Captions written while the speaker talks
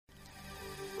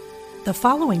The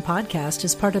following podcast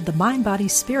is part of the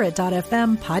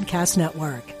MindBodySpirit.fm podcast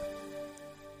network.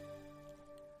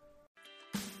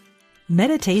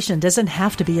 Meditation doesn't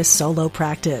have to be a solo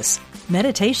practice.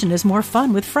 Meditation is more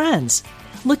fun with friends.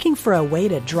 Looking for a way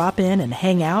to drop in and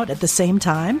hang out at the same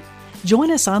time? Join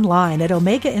us online at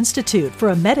Omega Institute for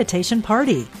a meditation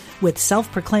party with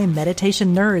self-proclaimed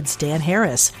meditation nerds Dan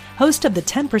Harris, host of the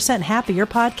 10% Happier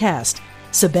podcast,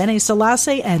 Sebene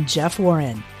Selassie, and Jeff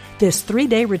Warren. This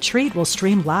 3-day retreat will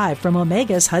stream live from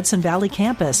Omega's Hudson Valley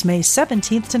campus May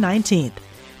 17th to 19th.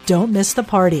 Don't miss the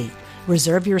party.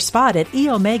 Reserve your spot at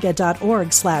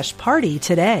eomega.org/party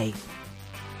today.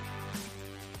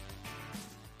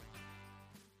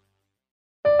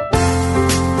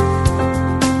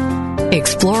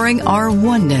 Exploring our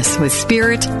oneness with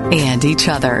spirit and each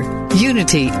other.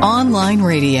 Unity Online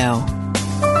Radio.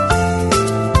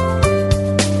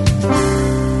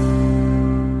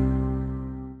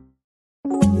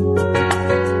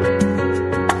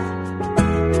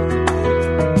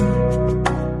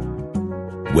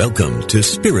 Welcome to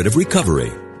Spirit of Recovery,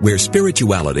 where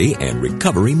spirituality and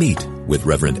recovery meet, with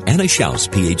Reverend Anna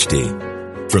Schaus, Ph.D.,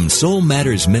 from Soul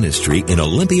Matters Ministry in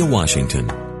Olympia, Washington.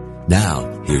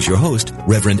 Now, here's your host,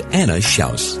 Reverend Anna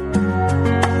Schaus.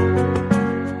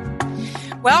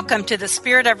 Welcome to the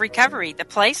Spirit of Recovery, the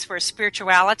place where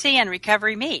spirituality and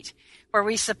recovery meet, where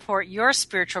we support your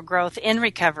spiritual growth in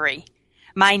recovery.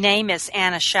 My name is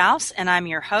Anna Schaus, and I'm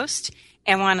your host,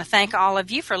 and want to thank all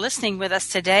of you for listening with us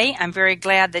today. I'm very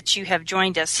glad that you have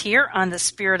joined us here on the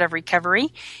Spirit of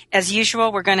Recovery. As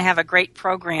usual, we're going to have a great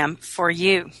program for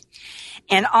you.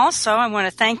 And also, I want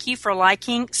to thank you for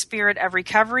liking Spirit of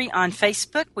Recovery on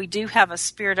Facebook. We do have a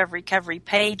Spirit of Recovery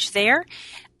page there,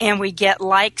 and we get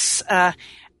likes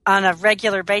on a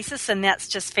regular basis, and that's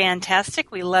just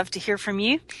fantastic. We love to hear from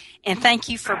you. And thank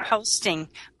you for posting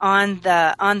on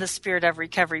the Spirit of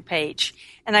Recovery page.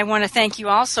 And I want to thank you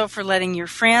also for letting your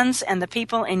friends and the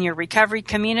people in your recovery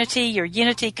community, your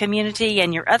Unity community,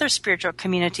 and your other spiritual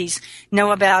communities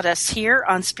know about us here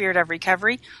on Spirit of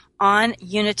Recovery on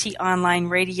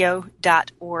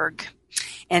unityonlineradio.org.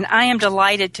 And I am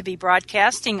delighted to be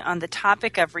broadcasting on the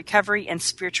topic of recovery and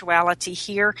spirituality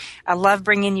here. I love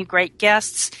bringing you great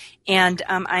guests, and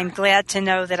I'm glad to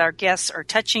know that our guests are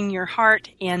touching your heart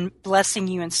and blessing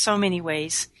you in so many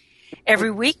ways.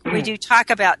 Every week, we do talk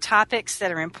about topics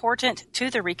that are important to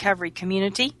the recovery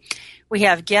community. We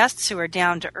have guests who are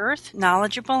down to earth,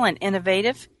 knowledgeable, and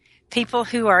innovative, people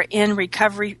who are in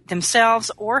recovery themselves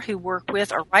or who work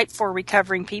with or write for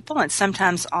recovering people, and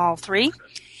sometimes all three.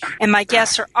 And my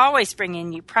guests are always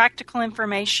bringing you practical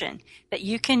information that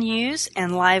you can use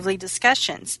and lively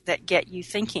discussions that get you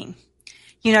thinking.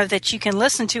 You know that you can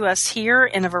listen to us here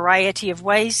in a variety of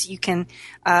ways. You can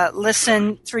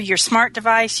listen through your smart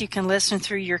device. You can listen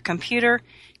through your computer.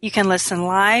 You can listen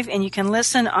live, and you can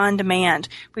listen on demand.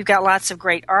 We've got lots of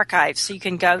great archives, so you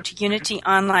can go to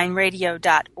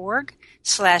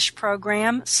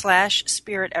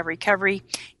unityonlineradio.org/program/Spirit of Recovery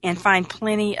and find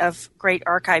plenty of great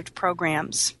archived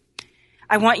programs.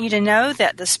 I want you to know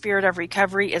that the Spirit of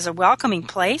Recovery is a welcoming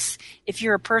place. If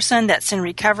you're a person that's in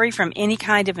recovery from any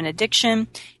kind of an addiction,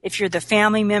 if you're the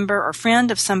family member or friend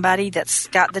of somebody that's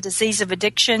got the disease of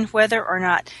addiction, whether or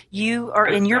not you are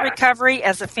in your recovery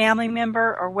as a family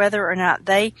member or whether or not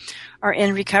they are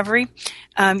in recovery,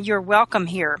 you're welcome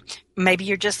here. Maybe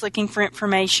you're just looking for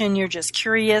information. You're just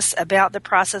curious about the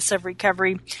process of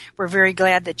recovery. We're very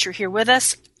glad that you're here with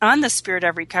us on the Spirit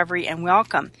of Recovery and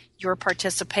welcome your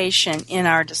participation in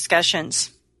our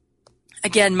discussions.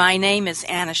 Again, my name is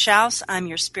Anna Schaus. I'm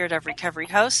your Spirit of Recovery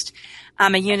host.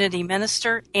 I'm a Unity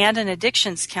minister and an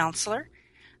addictions counselor.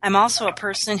 I'm also a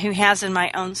person who has in my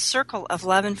own circle of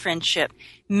love and friendship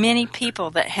many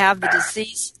people that have the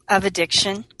disease of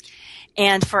addiction.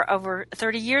 And for over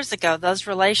 30 years ago, those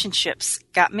relationships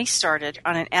got me started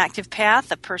on an active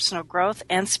path of personal growth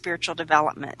and spiritual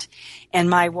development. And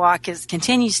my walk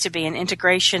continues to be an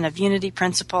integration of unity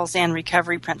principles and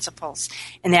recovery principles.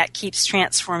 And that keeps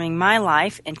transforming my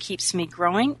life and keeps me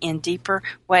growing in deeper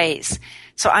ways.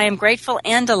 So I am grateful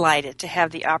and delighted to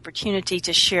have the opportunity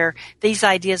to share these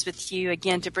ideas with you,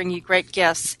 again, to bring you great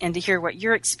guests and to hear what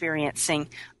you're experiencing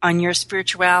on your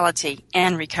spirituality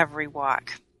and recovery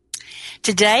walk.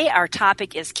 Today, our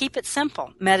topic is Keep It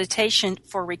Simple, Meditation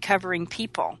for Recovering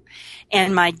People.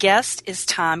 And my guest is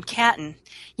Tom Catton.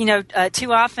 You know,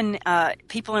 too often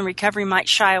people in recovery might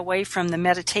shy away from the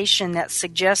meditation that's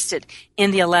suggested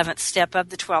in the 11th step of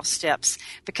the 12 steps,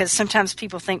 because sometimes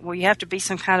people think, well, you have to be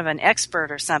some kind of an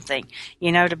expert or something,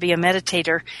 you know, to be a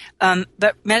meditator.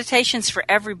 But meditation's for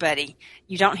everybody.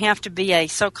 You don't have to be a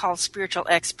so-called spiritual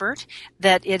expert,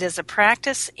 that it is a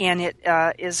practice, and it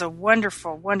is a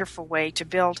wonderful, wonderful way to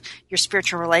build your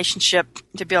spiritual relationship,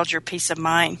 to build your peace of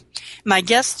mind. My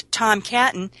guest, Tom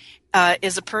Catton,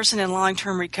 is a person in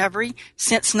long-term recovery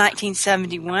since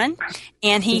 1971,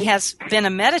 and he has been a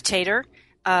meditator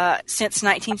since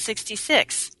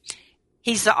 1966.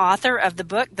 He's the author of the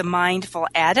book, The Mindful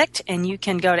Addict, and you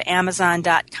can go to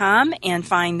Amazon.com and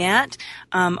find that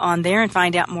on there and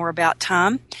find out more about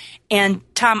Tom. And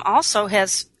Tom also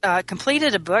has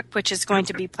completed a book which is going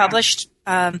to be published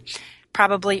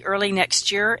probably early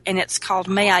next year, and it's called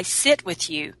May I Sit With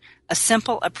You? A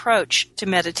Simple Approach to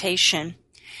Meditation.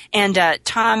 And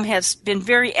Tom has been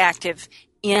very active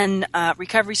in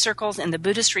recovery circles in the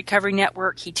Buddhist Recovery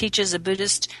Network. He teaches a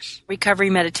Buddhist recovery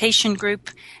meditation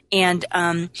group, and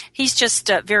he's just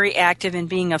very active in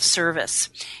being of service.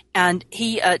 And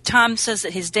Tom says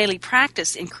that his daily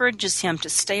practice encourages him to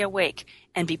stay awake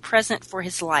and be present for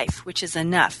his life, which is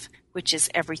enough, which is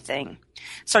everything.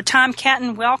 So, Tom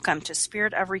Catton, welcome to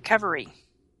Spirit of Recovery.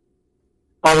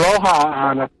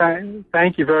 Aloha, Anna.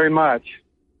 Thank you very much.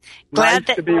 Nice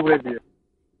to be with you.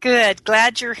 Good.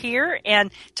 Glad you're here. And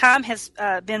Tom has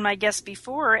been my guest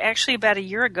before, actually about a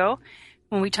year ago,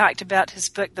 when we talked about his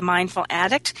book, The Mindful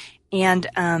Addict. And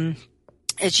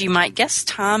as you might guess,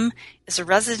 Tom is a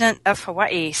resident of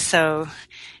Hawaii, so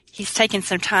he's taken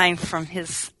some time from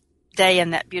his day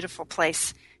in that beautiful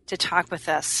place to talk with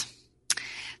us.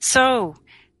 So,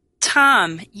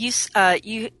 Tom, you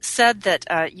said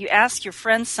that you ask your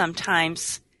friends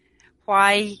sometimes,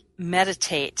 why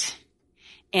meditate?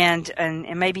 And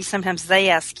maybe sometimes they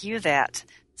ask you that.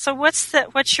 So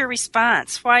what's your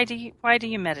response? Why do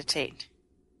you meditate?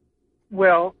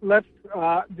 Well, let's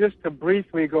just to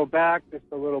briefly go back just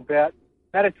a little bit.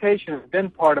 Meditation has been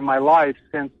part of my life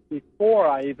since before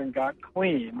I even got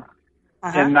clean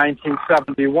in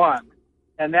 1971.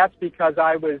 And that's because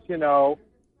I was,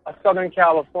 a Southern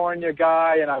California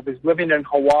guy, and I was living in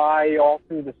Hawaii all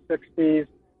through the 60s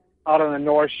out on the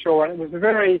North Shore. And it was a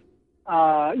very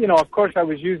of course I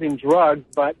was using drugs,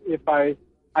 but I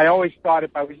always thought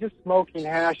if I was just smoking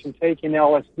hash and taking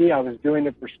LSD, I was doing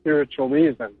it for spiritual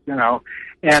reasons,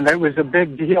 and it was a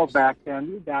big deal back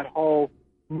then, that whole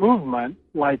movement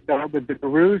like that with the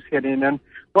gurus hitting. And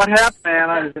what happened,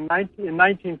 Anna, is in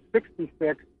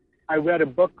 1966, I read a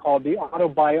book called The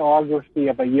Autobiography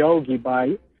of a Yogi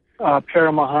by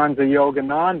Paramahansa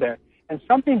Yogananda, and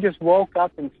something just woke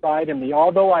up inside of me.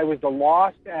 Although I was a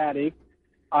lost addict,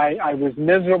 I was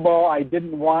miserable. I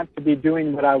didn't want to be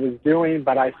doing what I was doing,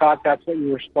 but I thought that's what you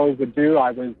were supposed to do.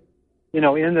 I was, in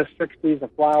the 60s, a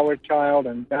flower child,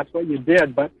 and that's what you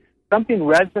did. But something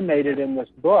resonated in this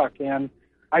book, and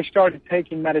I started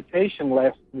taking meditation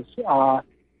lessons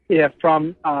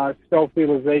from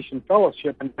Self-Realization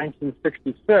Fellowship in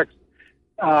 1966.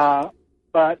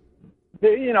 But,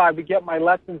 I would get my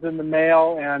lessons in the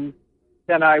mail, and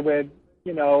then I would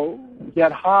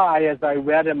get high as I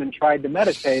read them and tried to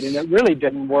meditate, and it really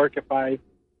didn't work if I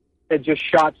had just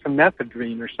shot some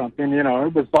methadone or something. It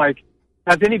was like,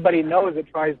 as anybody knows that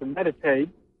tries to meditate,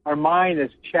 our mind is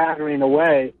chattering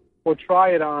away. Well, try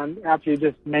it on after you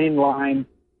just mainline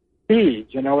feed.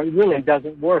 It really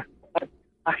doesn't work. But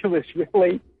I was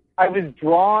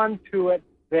drawn to it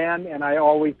then, and I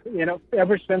always,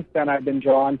 ever since then I've been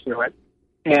drawn to it.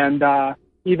 And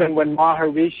even when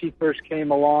Maharishi first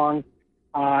came along,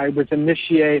 I was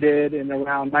initiated in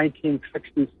around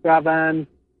 1967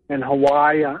 in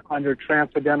Hawaii under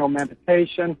Transcendental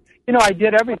Meditation. I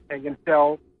did everything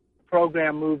until the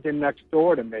program moved in next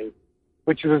door to me,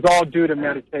 which was all due to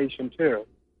meditation too.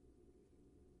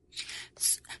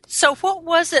 So what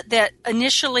was it that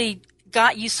initially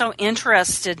got you so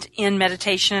interested in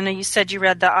meditation? I know you said you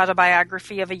read The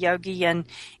Autobiography of a Yogi,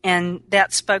 and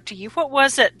that spoke to you. What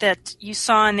was it that you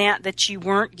saw in that you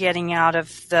weren't getting out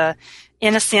of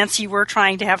in a sense, you were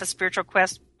trying to have a spiritual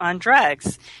quest on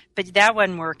drugs, but that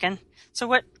wasn't working. So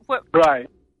what right.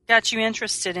 got you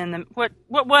interested in them? What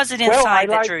was it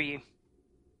inside that drew you?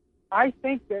 I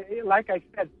think that, like I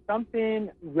said,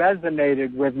 something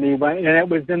resonated with me, and it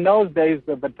was in those days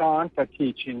the Vedanta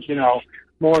teachings,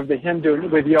 more of the Hindu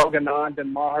with Yogananda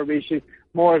and Maharishi,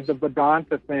 more of the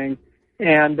Vedanta thing.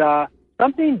 And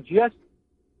something just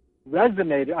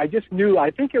resonated. I just knew,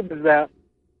 I think it was that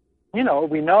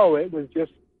we know it was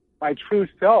just my true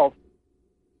self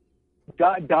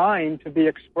dying to be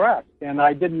expressed, and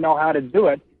I didn't know how to do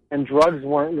it, and drugs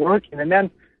weren't working. And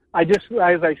then I just,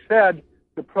 as I said,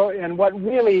 and what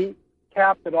really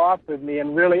capped it off with me,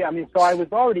 and really, so I was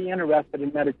already interested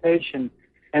in meditation,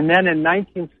 and then in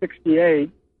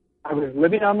 1968, I was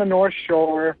living on the North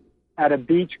Shore at a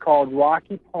beach called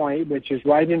Rocky Point, which is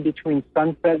right in between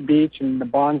Sunset Beach and the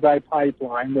Bonsai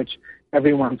Pipeline, which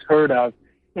everyone's heard of.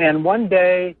 And one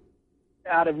day,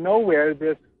 out of nowhere,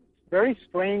 this very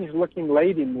strange-looking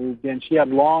lady moved in. She had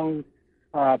long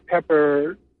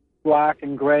pepper black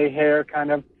and gray hair,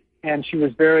 kind of, and she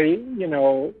was very,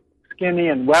 skinny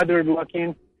and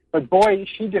weathered-looking. But, boy,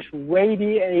 she just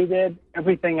radiated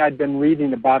everything I'd been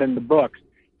reading about in the books.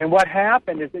 And what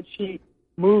happened is that she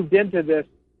moved into this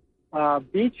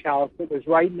beach house that was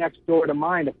right next door to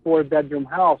mine, a 4-bedroom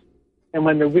house. And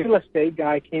when the real estate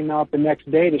guy came out the next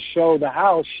day to show the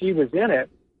house, she was in it.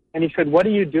 And he said, "What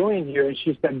are you doing here?" And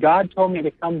she said, "God told me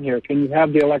to come here. Can you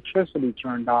have the electricity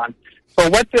turned on?" So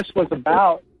what this was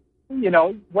about,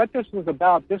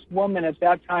 this woman at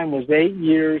that time was 8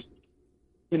 years,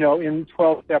 in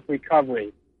 12-step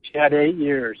recovery. She had 8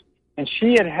 years. And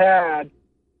she had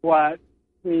what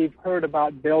we've heard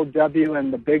about Bill W.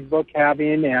 and the Big Book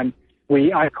having, and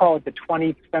I call it the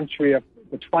 20th century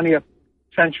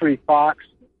Fox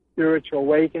spiritual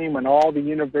awakening, when all the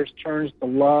universe turns to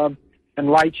love and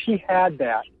light. She had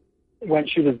that when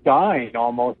she was dying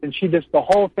almost, and the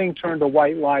whole thing turned to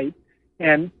white light.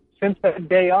 And since that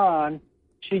day on,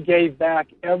 she gave back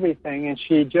everything, and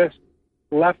she just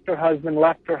left her husband,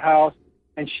 left her house,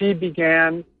 and she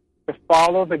began to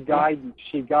follow the guidance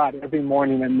she got every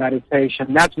morning in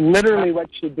meditation. That's literally what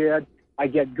she did. I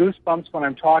get goosebumps when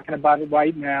I'm talking about it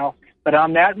right now. But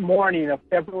on that morning of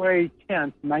February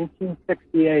 10th,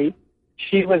 1968,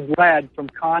 she was led from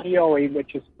Kaneohe,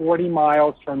 which is 40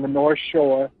 miles from the North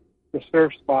Shore, the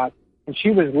surf spot, and she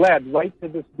was led right to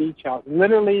this beach house,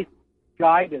 literally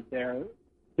guided there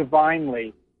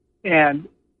divinely, and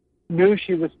knew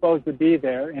she was supposed to be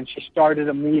there, and she started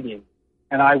a meeting,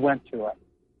 and I went to it.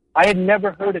 I had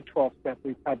never heard of 12-step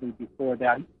recovery before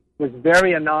that. It was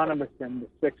very anonymous in the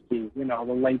 60s,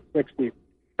 the late 60s.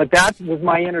 But that was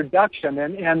my introduction,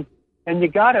 and you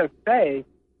gotta say,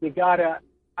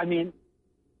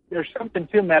 there's something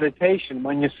to meditation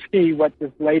when you see what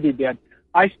this lady did.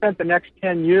 I spent the next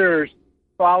 10 years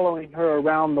following her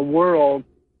around the world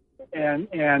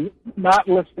and not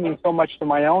listening so much to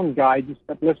my own guidance,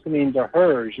 but listening to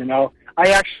hers,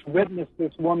 I actually witnessed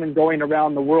this woman going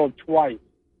around the world twice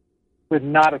with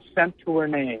not a cent to her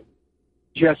name,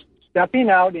 just stepping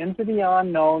out into the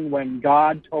unknown when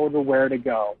God told her where to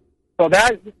go. So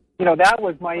that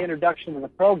was my introduction to the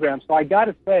program. So I got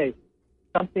to say,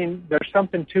 there's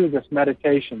something to this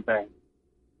meditation thing.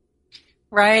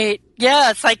 Right.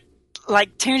 Yeah, it's like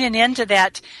tuning into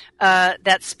that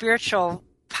spiritual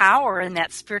power and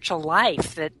that spiritual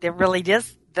life that really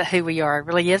is who we are. It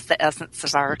really is the essence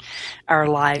of our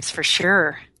lives, for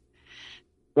sure.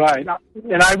 Right.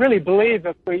 And I really believe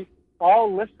if we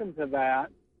all listen to that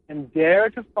and dare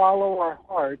to follow our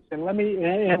hearts, and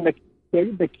the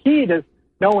key to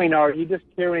knowing, are you just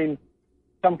hearing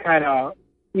some kind of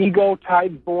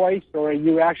ego-type voice, or are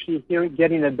you actually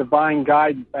getting a divine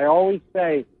guidance? I always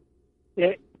say,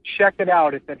 check it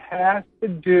out. If it has to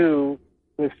do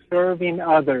with serving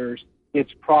others,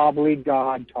 it's probably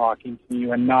God talking to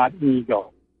you and not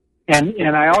ego.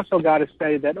 And I also got to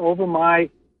say that over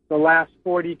the last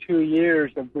 42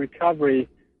 years of recovery,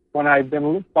 when I've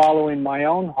been following my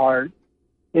own heart,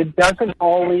 it doesn't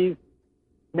always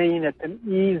mean it's an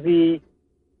easy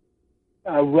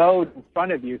road in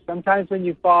front of you. Sometimes when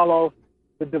you follow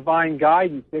the divine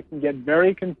guidance, it can get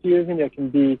very confusing. It can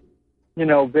be,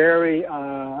 very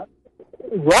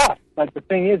rough. But the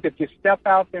thing is, if you step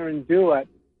out there and do it,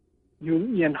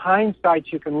 in hindsight,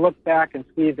 you can look back and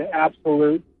see the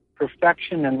absolute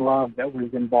perfection and love that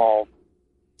was involved.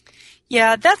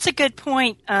 Yeah, that's a good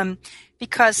point,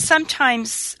 because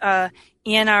sometimes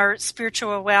in our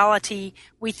spirituality,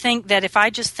 we think that if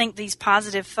I just think these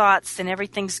positive thoughts, then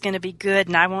everything's going to be good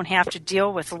and I won't have to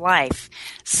deal with life.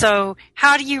 So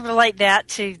how do you relate that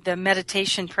to the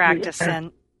meditation practice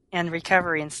and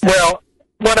recovery and stuff? Well,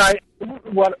 what I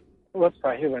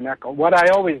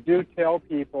always do tell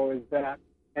people is that,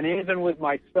 and even with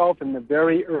myself in the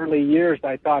very early years,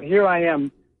 I thought, here I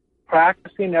am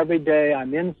practicing every day,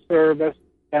 I'm in service,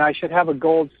 and I should have a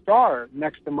gold star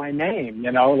next to my name,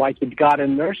 like you got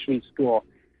in nursery school.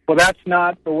 Well, that's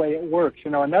not the way it works.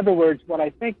 In other words, what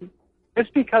I think,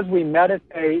 just because we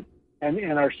meditate and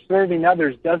are serving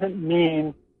others doesn't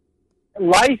mean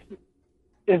life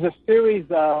is a series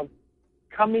of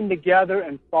coming together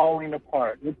and falling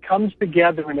apart. It comes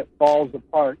together and it falls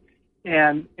apart.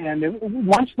 And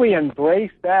once we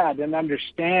embrace that and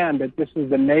understand that this is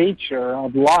the nature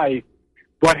of life,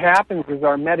 what happens is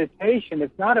our meditation,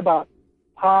 it's not about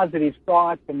positive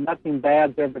thoughts and nothing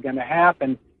bad's ever going to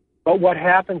happen. But what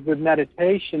happens with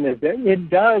meditation is that it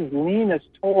does lean us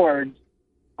towards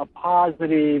a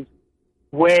positive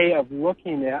way of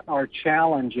looking at our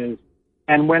challenges.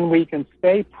 And when we can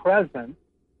stay present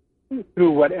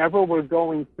through whatever we're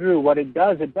going through, what it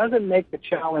doesn't make the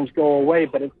challenge go away,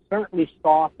 but it certainly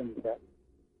softens it.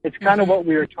 It's kind of what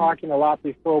we were talking a lot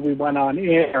before we went on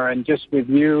air, and just with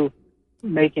you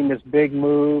making this big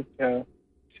move to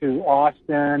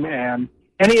Austin, and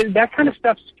that kind of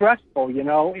stuff's stressful,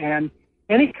 and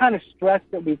any kind of stress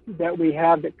that we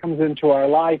have that comes into our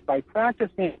life, by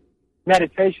practicing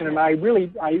meditation, and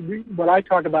what I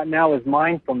talk about now is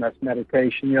mindfulness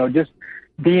meditation, just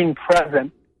being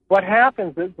present. What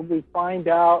happens is we find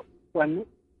out the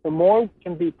more we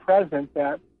can be present,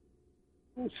 that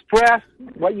stress,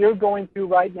 what you're going through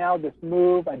right now, this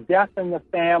move, a death in the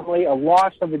family, a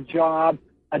loss of a job,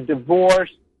 a divorce,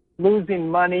 losing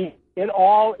money, it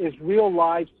all is real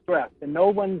life stress. And no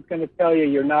one's going to tell you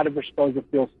you're not ever supposed to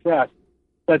feel stressed.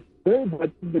 But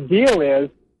the deal is,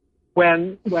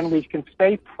 when we can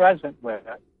stay present with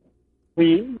it,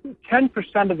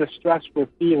 10% of the stress we're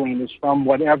feeling is from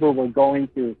whatever we're going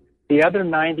through. The other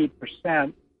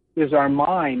 90% is our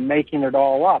mind making it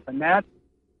all up. And that's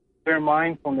where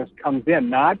mindfulness comes in,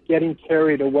 not getting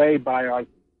carried away by our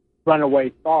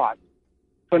runaway thoughts.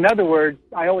 So in other words,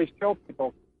 I always tell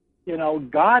people,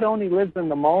 God only lives in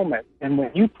the moment. And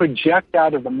when you project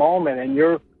out of the moment and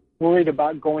you're worried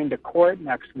about going to court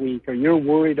next week, or you're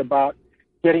worried about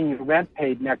getting your rent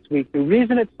paid next week, the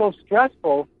reason it's so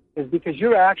stressful is because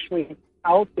you're actually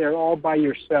out there all by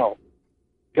yourself.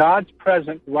 God's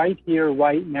present right here,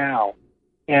 right now.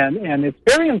 And it's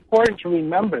very important to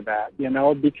remember that,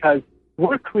 because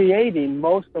we're creating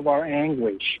most of our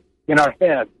anguish in our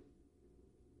head.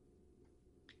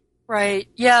 Right.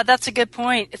 Yeah, that's a good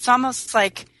point. It's almost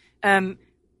like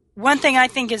one thing I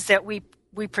think is that we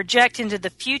project into the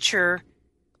future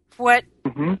what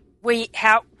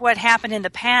happened in the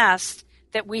past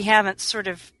that we haven't sort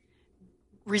of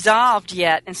resolved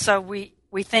yet, and so we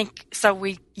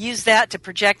use that to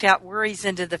project out worries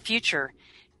into the future.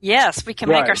 Yes, we can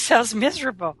make ourselves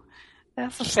miserable.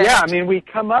 That's a fact. Yeah, I mean, we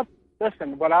come up.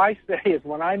 Listen, what I say is,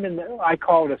 when I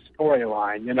call it a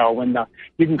storyline.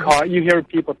 You hear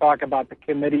people talk about the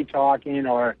committee talking,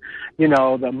 or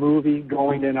the movie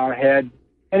going in our head.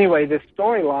 Anyway, this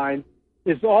storyline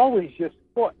is always just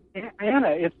full.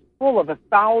 Anna, it's full of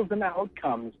 1,000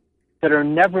 outcomes that are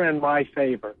never in my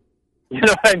favor. You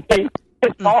know what I mean?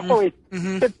 It's always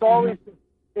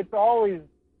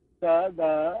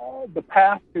the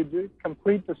path to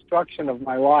complete destruction of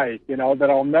my life. That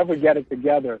I'll never get it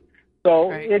together.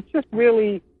 So It just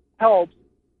really helps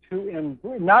to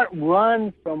not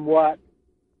run from what.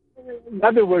 In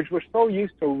other words, we're so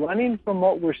used to running from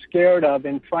what we're scared of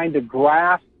and trying to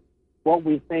grasp what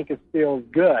we think feels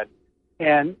good.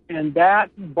 And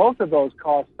that, both of those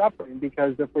cause suffering,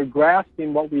 because if we're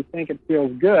grasping what we think it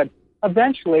feels good,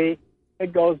 eventually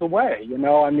it goes away.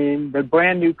 The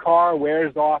brand new car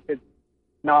wears off its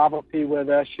novelty with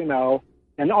us, and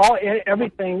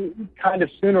everything kind of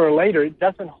sooner or later, it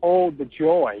doesn't hold the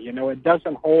joy, it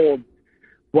doesn't hold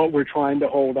what we're trying to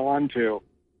hold on to.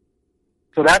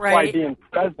 So that's why being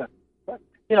present,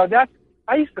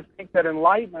 I used to think that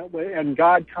enlightenment and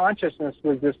God consciousness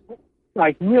was this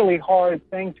really hard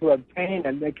thing to obtain,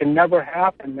 and it can never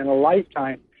happen in a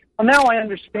lifetime. Well, now I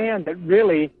understand that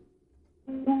really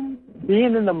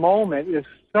being in the moment is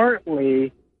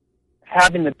certainly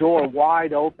having the door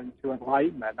wide open to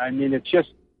enlightenment. I mean, it's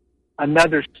just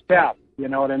another step, you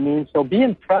know what I mean? So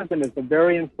being present is a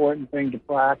very important thing to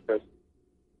practice.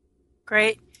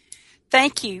 Great.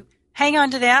 Thank you. Hang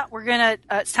on to that.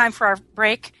 It's time for our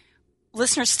break.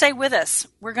 Listeners, stay with us.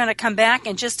 We're going to come back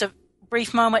in just a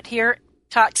brief moment here,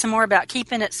 talk some more about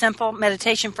keeping it simple,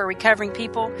 meditation for recovering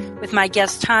people, with my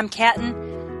guest, Tom Catton,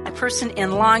 a person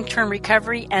in long-term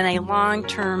recovery and a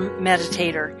long-term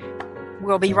meditator.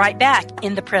 We'll be right back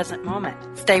in the present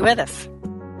moment. Stay with us.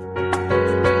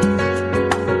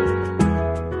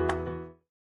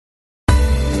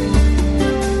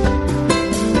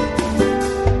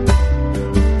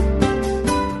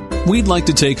 We'd like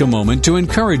to take a moment to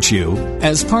encourage you,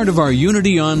 as part of our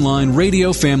Unity Online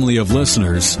radio family of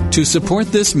listeners, to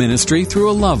support this ministry through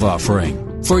a love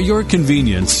offering. For your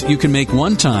convenience, you can make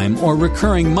one-time or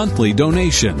recurring monthly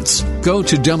donations. Go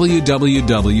to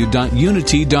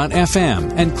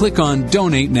www.unity.fm and click on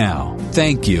Donate Now.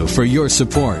 Thank you for your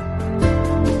support.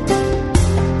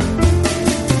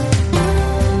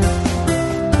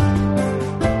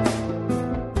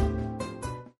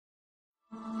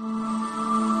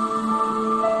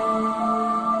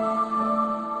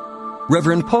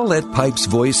 Reverend Paulette Pipe's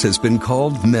voice has been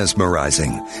called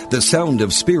mesmerizing, the sound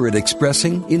of spirit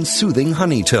expressing in soothing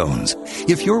honey tones.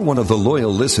 If you're one of the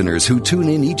loyal listeners who tune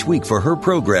in each week for her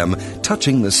program,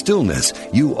 Touching the Stillness,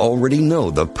 you already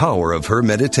know the power of her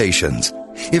meditations.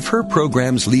 If her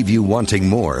programs leave you wanting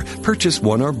more, purchase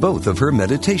one or both of her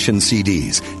meditation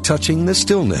CDs, Touching the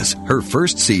Stillness, her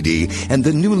first CD, and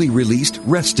the newly released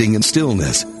Resting in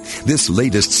Stillness. This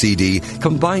latest CD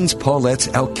combines Paulette's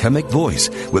alchemic voice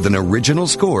with an original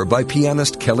score by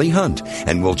pianist Kelly Hunt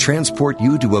and will transport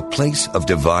you to a place of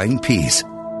divine peace.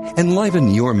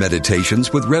 Enliven your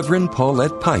meditations with Reverend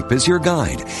Paulette Pipe as your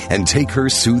guide and take her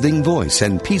soothing voice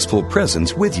and peaceful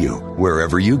presence with you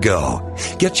wherever you go.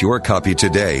 Get your copy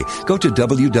today. Go to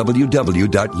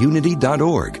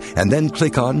www.unity.org and then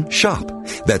click on Shop.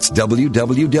 That's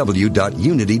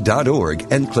www.unity.org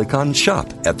and click on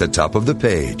Shop at the top of the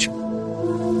page.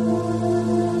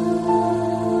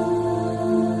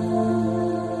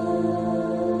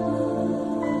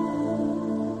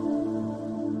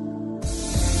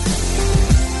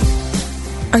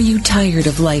 Are you tired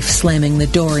of life slamming the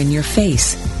door in your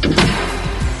face?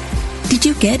 Did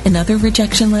you get another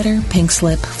rejection letter, pink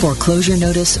slip, foreclosure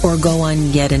notice, or go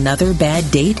on yet another bad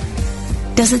date?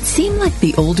 Does it seem like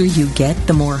the older you get,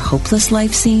 the more hopeless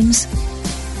life seems?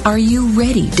 Are you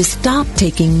ready to stop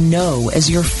taking no as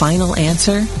your final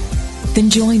answer? Then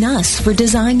join us for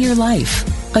Design Your Life,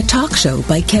 a talk show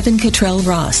by Kevin Cottrell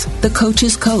Ross, the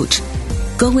coach's coach.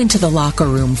 Go into the locker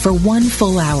room for 1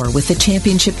 full hour with the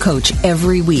championship coach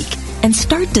every week and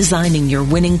start designing your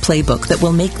winning playbook that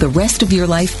will make the rest of your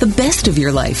life the best of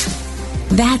your life.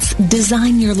 That's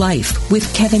Design Your Life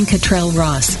with Kevin Cottrell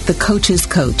Ross, the coach's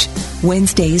coach,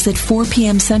 Wednesdays at 4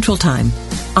 p.m. Central Time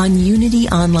on Unity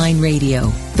Online Radio,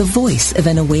 the voice of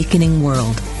an awakening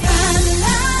world.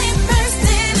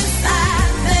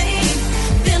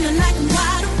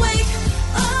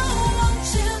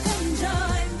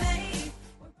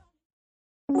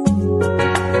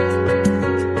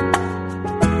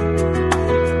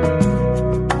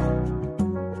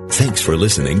 Thanks for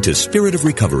listening to Spirit of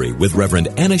Recovery with Reverend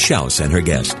Anna Schaus and her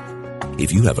guest.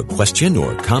 If you have a question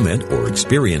or comment or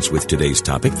experience with today's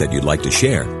topic that you'd like to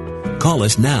share, call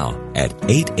us now at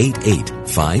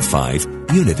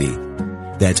 888-55-UNITY.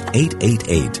 That's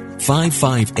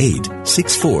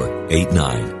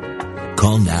 888-558-6489.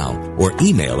 Call now or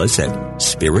email us at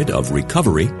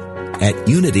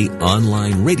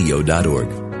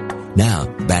spiritofrecovery@unityonlineradio.org. Now,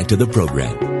 back to the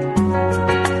program.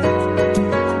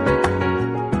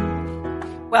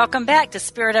 Welcome back to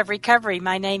Spirit of Recovery.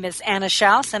 My name is Anna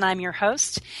Schaus, and I'm your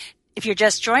host. If you're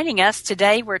just joining us,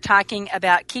 today we're talking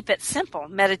about Keep It Simple,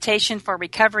 meditation for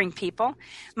recovering people.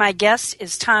 My guest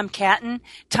is Tom Catton.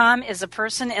 Tom is a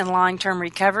person in long-term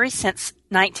recovery since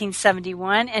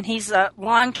 1971, and he's a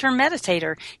long-term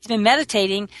meditator. He's been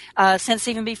meditating since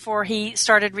even before he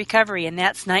started recovery, and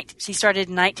he started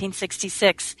in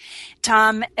 1966.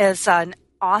 Tom is an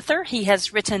author. He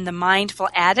has written The Mindful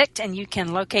Addict, and you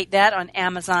can locate that on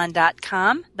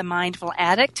Amazon.com, The Mindful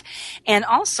Addict. And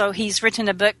also, he's written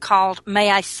a book called May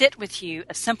I Sit With You,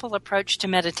 A Simple Approach to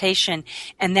Meditation.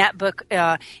 And that book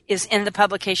is in the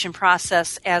publication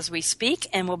process as we speak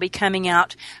and will be coming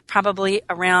out probably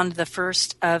around the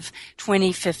 1st of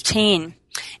 2015.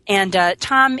 And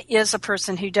Tom is a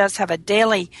person who does have a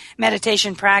daily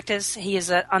meditation practice. He is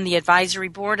on the advisory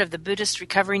board of the Buddhist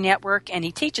Recovery Network, and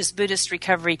he teaches Buddhist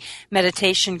recovery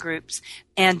meditation groups.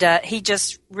 And he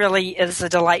just really is a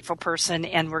delightful person,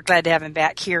 and we're glad to have him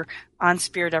back here on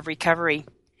Spirit of Recovery.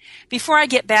 Before I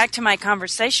get back to my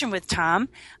conversation with Tom,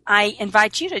 I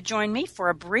invite you to join me for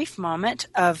a brief moment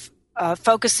of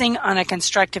focusing on a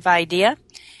constructive idea,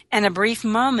 and a brief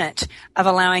moment of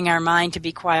allowing our mind to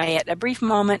be quiet, a brief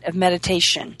moment of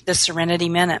meditation, the Serenity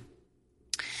Minute.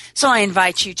 So I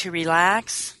invite you to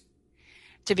relax,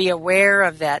 to be aware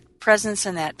of that presence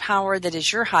and that power that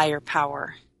is your higher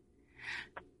power.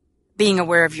 Being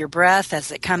aware of your breath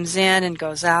as it comes in and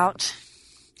goes out,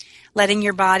 letting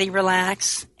your body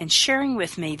relax, and sharing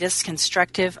with me this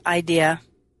constructive idea.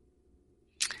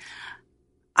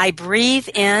 I breathe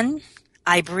in,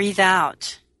 I breathe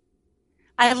out.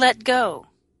 I let go.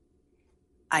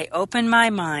 I open my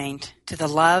mind to the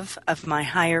love of my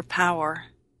higher power.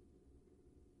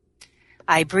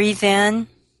 I breathe in.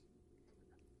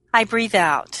 I breathe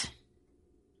out.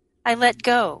 I let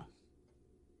go.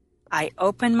 I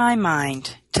open my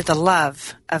mind to the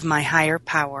love of my higher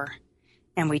power.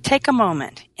 and we take a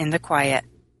moment in the quiet.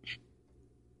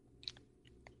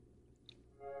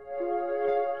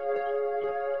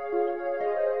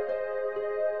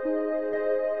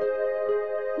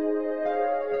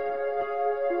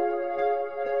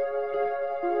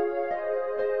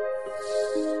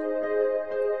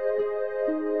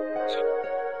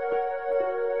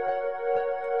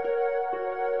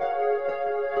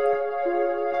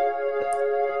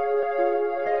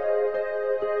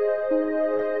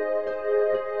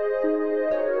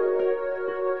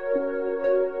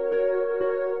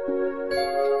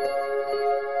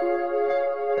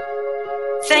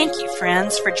 Thank you,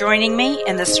 friends, for joining me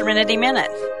in the Serenity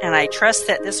Minute, and I trust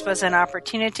that this was an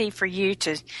opportunity for you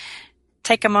to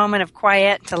take a moment of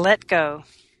quiet, to let go,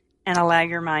 and allow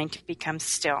your mind to become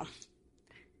still.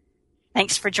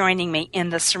 Thanks for joining me in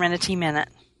the Serenity Minute.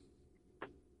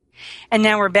 And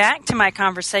now we're back to my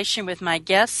conversation with my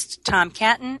guest, Tom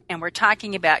Catton, and we're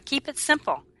talking about Keep It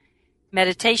Simple,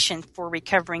 meditation for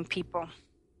recovering people.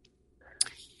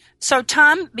 So,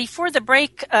 Tom, before the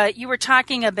break, you were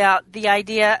talking about the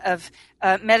idea of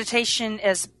meditation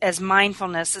as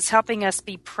mindfulness, as helping us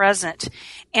be present,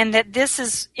 and that this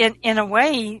is, in a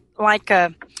way, like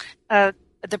the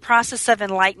process of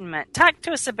enlightenment. Talk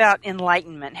to us about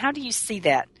enlightenment. How do you see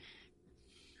that?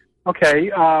 Okay.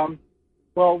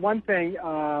 Well, one thing,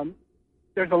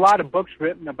 there's a lot of books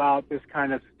written about this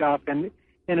kind of stuff, and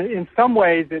in some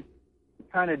ways it's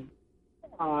kind of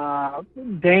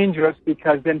dangerous,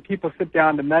 because then people sit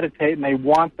down to meditate and they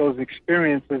want those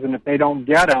experiences, and if they don't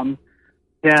get them,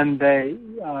 then they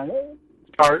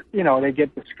start, they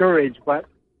get discouraged. But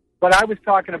what I was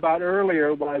talking about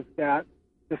earlier was that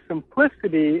the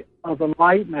simplicity of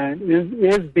enlightenment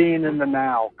is being in the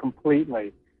now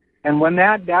completely. And when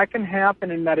that can happen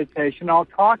in meditation, I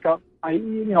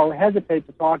hesitate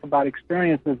to talk about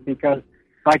experiences because,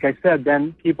 like I said,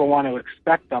 then people want to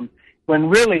expect them. When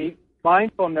really,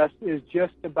 mindfulness is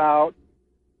just about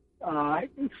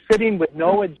sitting with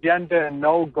no agenda and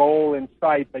no goal in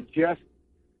sight, but just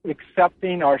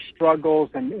accepting our struggles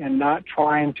and not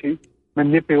trying to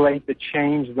manipulate to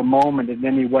change the moment in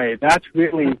any way. That's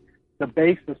really the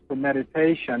basis for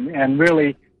meditation, and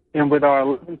really, and with our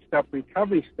 11-step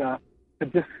recovery stuff, to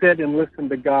just sit and listen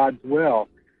to God's will.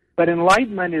 But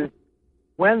enlightenment is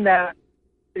when that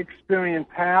experience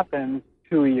happens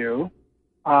to you,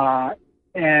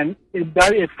 and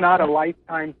it's not a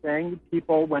lifetime thing.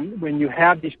 People, when you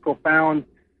have these profound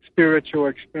spiritual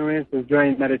experiences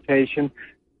during meditation,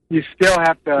 you still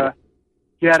have to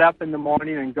get up in the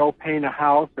morning and go paint a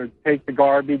house or take the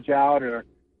garbage out or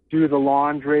do the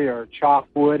laundry or chop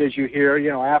wood, as you hear,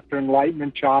 after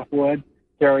enlightenment, chop wood,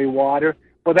 carry water.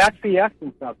 Well, that's the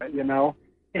essence of it,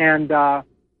 And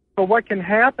so what can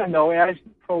happen, though, as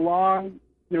you prolong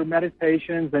your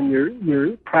meditations and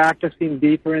you're practicing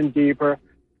deeper and deeper,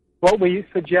 what we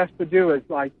suggest to do is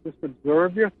just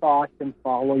observe your thoughts and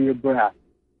follow your breath.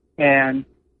 And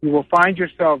you will find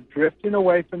yourself drifting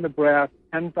away from the breath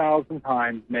 10,000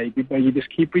 times maybe, but you just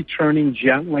keep returning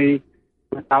gently,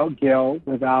 without guilt,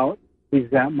 without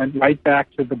resentment, right back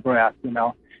to the breath,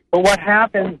 But what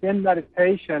happens in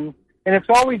meditation, and it's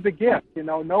always a gift,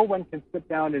 no one can sit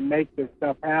down and make this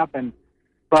stuff happen,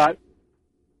 but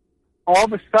all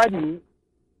of a sudden,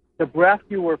 the breath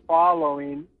you were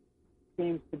following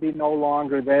seems to be no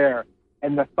longer there,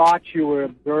 and the thoughts you were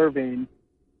observing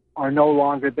are no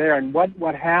longer there. And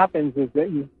what happens is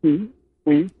that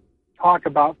we talk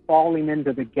about falling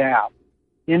into the gap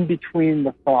in between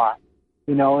the thought,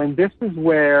 and this is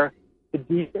where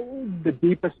the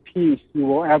deepest peace you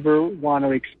will ever want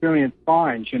to experience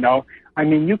finds, I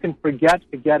mean, you can forget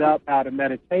to get up out of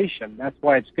meditation. That's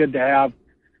why it's good to have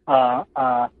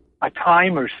a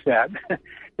timer set.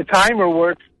 The timer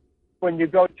works when you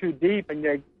go too deep and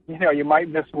you might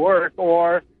miss work,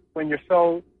 or when you're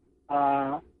so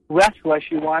restless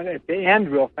you want it to end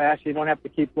real fast. You don't have to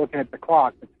keep looking at the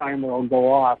clock. The timer will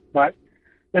go off. But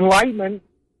enlightenment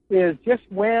is just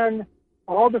when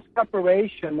all the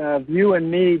separation of you and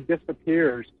me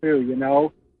disappears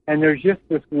too, and there's just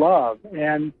this love.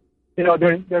 And,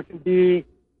 there can be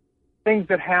things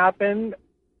that happen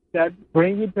that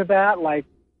bring you to that, like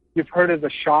you've heard of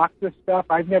the chakra stuff.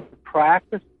 I've never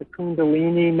practiced the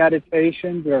Kundalini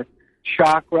meditations or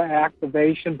chakra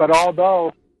activation, but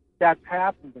although that's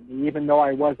happened to me, even though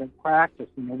I wasn't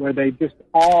practicing, where they just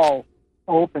all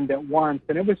opened at once.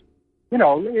 And it was,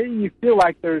 you feel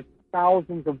like there's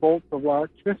thousands of volts of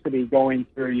electricity going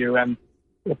through you, and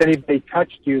if anybody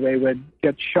touched you, they would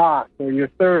get shocked, or your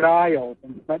third eye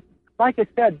opened. But like I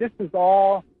said, this is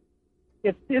all,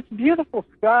 it's beautiful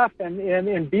stuff,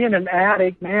 and being an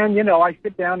addict, man, I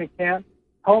sit down and can't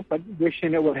help but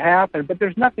wishing it would happen, but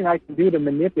there's nothing I can do to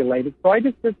manipulate it. So I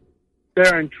just sit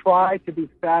there and try to be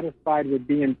satisfied with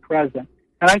being present.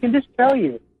 And I can just tell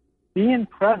you, being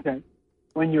present,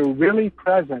 when you're really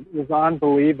present, is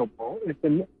unbelievable.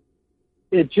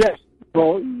 It just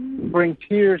will bring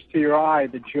tears to your eye.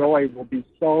 The joy will be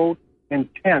so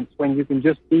intense when you can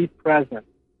just be present.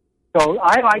 So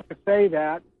I like to say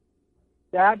that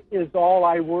is all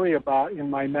I worry about in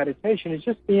my meditation, is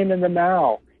just being in the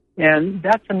now. And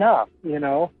that's enough,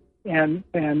 and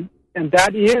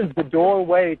that is the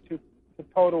doorway to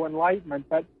total enlightenment.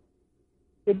 But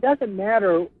it doesn't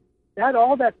matter,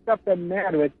 all that stuff doesn't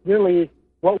matter. It's really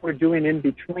what we're doing in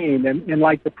between. And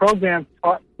like the program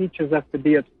teaches us to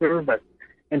be of service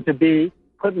and to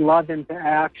put love into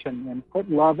action and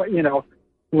put love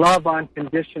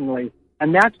unconditionally.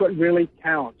 And that's what really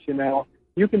counts,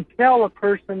 You can tell a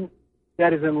person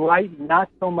that is enlightened not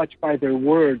so much by their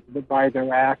words, but by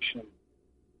their actions.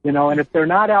 And if they're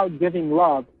not out giving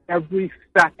love every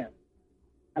second,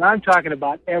 and I'm talking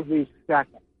about every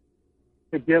second,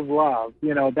 to give love,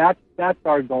 that's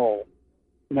our goal.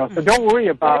 So don't worry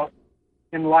about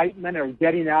enlightenment or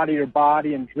getting out of your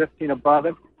body and drifting above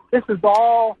it. This is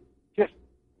all just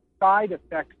side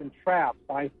effects and traps,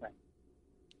 I think.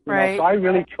 Right. So I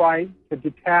really try to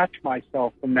detach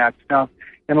myself from that stuff.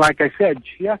 And like I said,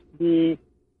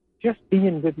 just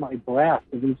being with my breath.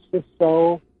 It is just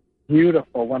so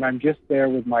beautiful when I'm just there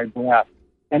with my breath.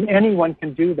 And anyone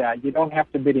can do that. You don't have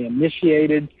to be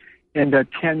initiated into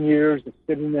 10 years of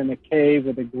sitting in a cave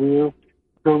with a guru.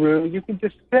 You can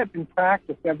just sit and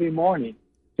practice every morning,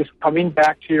 just coming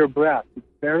back to your breath. It's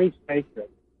very sacred.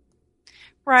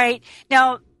 Right.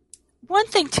 Now, one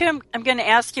thing, too, I'm going to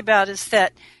ask you about is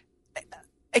that,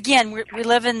 again, we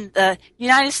live in the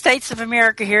United States of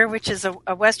America here, which is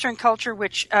a Western culture,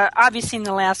 which obviously in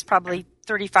the last probably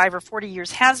 35 or 40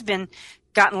 years has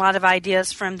gotten a lot of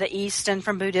ideas from the East and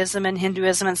from Buddhism and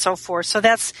Hinduism and so forth. So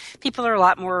people are a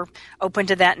lot more open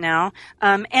to that now.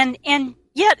 And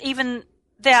yet even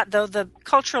that, though,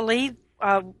 culturally,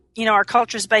 our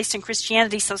culture is based in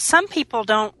Christianity, so some people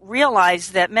don't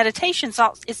realize that meditation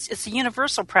it's a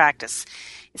universal practice.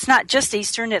 It's not just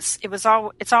Eastern. It's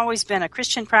always been a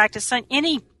Christian practice. And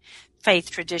any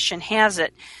faith tradition has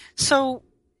it. So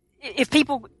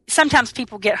sometimes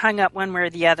people get hung up one way or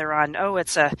the other on,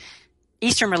 it's a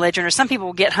Eastern religion, or some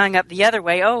people get hung up the other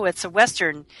way, it's a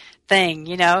Western thing,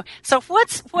 So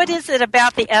what is it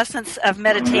about the essence of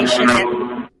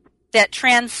meditation that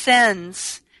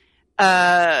transcends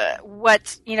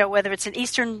whether it's an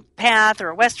Eastern path or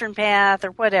a Western path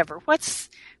or whatever? What's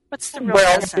the real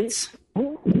essence?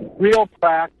 Real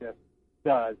practice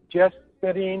does. Just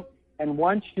sitting, and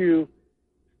once you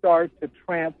start to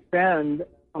transcend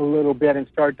a little bit and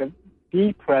start to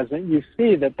be present, you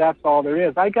see that that's all there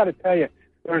is. I got to tell you,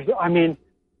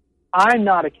 I'm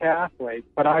not a Catholic,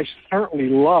 but I certainly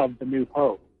love the New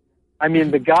Hope.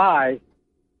 The guy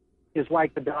is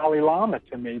like the Dalai Lama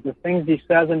to me. The things he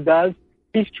says and does,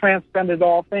 he's transcended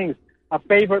all things. A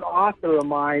favorite author of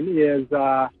mine is,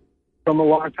 from a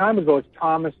long time ago, is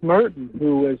Thomas Merton,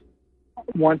 who was,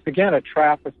 once again, a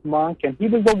Trappist monk, and he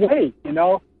was awake,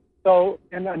 So,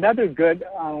 and another good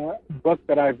book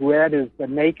that I've read is The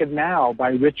Naked Now by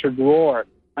Richard Rohr,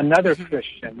 another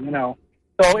Christian,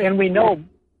 So, and we know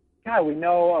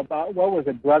about,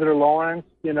 Brother Lawrence,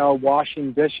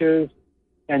 washing dishes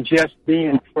and just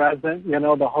being present,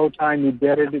 the whole time he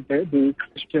did it, the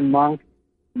Christian monk.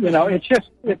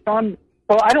 It's on.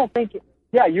 So I don't think,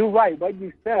 you're right. What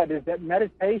you said is that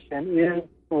meditation is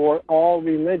for all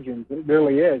religions. It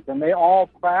really is. And they all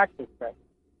practice it.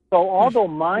 So although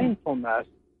mindfulness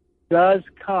does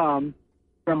come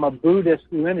from a Buddhist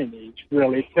lineage,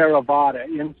 really, Theravada,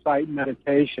 insight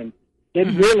meditation, it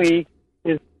really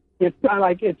is, it's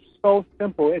so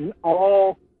simple. And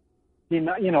all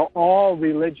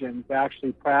religions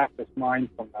actually practice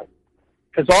mindfulness.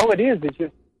 Because all it is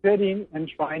just sitting and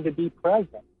trying to be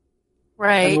present.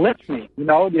 Right. And listening.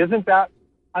 Isn't that,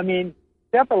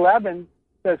 step 11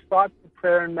 says thoughts,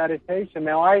 prayer, and meditation.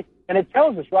 And it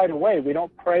tells us right away we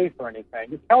don't pray for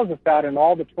anything. It tells us that in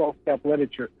all the 12-step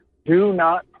literature. Do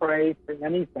not pray for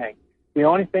anything. The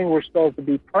only thing we're supposed to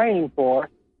be praying for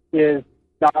is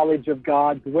knowledge of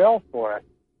God's will for us.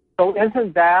 So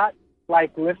isn't that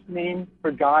like listening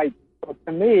for guidance? So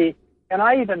to me, and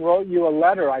I even wrote you a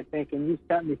letter, I think, and you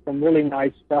sent me some really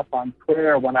nice stuff on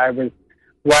prayer when I was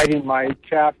writing my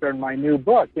chapter in my new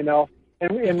book,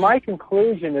 And my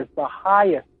conclusion is the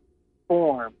highest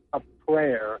form of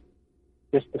prayer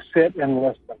is to sit and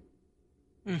listen.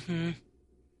 Mm-hmm.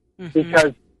 Mm-hmm.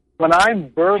 Because when I'm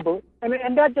verbal,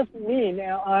 and that doesn't mean,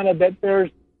 Anna, that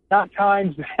there's not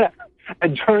times that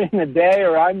during the day,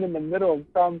 or I'm in the middle of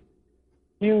some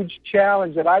huge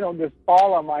challenge, that I don't just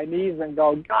fall on my knees and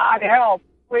go, God help,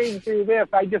 please do this.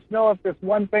 I just know if this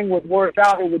one thing would work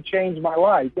out, it would change my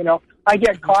life. I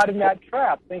get caught in that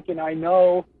trap thinking I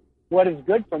know what is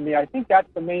good for me. I think that's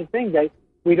the main thing, that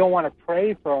we don't want to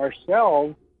pray for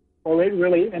ourselves or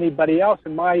really anybody else.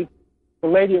 And the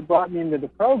lady who brought me into the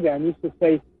program used to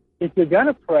say, if you're going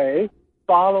to pray,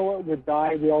 follow it with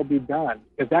thy will be done,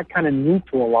 because that kind of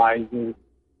neutralizes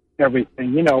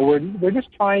everything. We're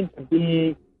just trying to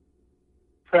be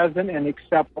present and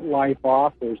accept what life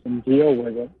offers and deal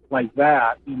with it like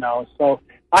that, So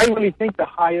I really think the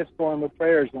highest form of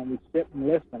prayer is when we sit and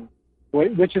listen,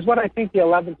 which is what I think the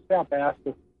 11th step asks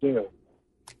us to do.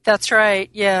 That's right.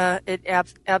 Yeah, it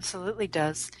absolutely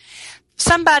does.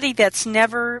 Somebody that's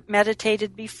never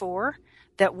meditated before,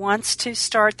 that wants to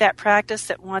start that practice,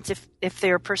 that wants, if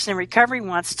they're a person in recovery,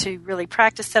 wants to really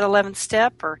practice that 11th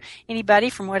step, or anybody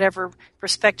from whatever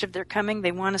perspective they're coming,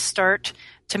 they want to start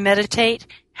to meditate,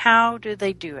 how do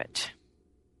they do it?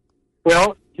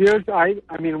 Well,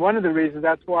 one of the reasons,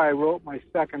 that's why I wrote my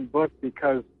second book,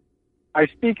 because I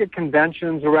speak at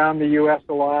conventions around the U.S.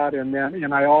 a lot, and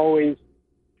I always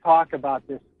talk about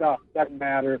this stuff. Doesn't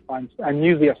matter if I'm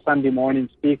usually a Sunday morning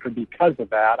speaker because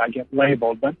of that. I get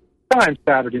labeled, but sometimes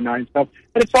Saturday night stuff.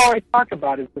 But it's all I talk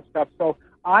about is this stuff. So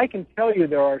I can tell you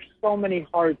there are so many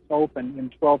hearts open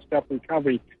in 12-step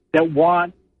recovery that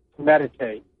want to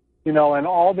meditate, and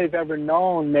all they've ever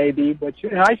known maybe.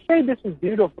 And I say this is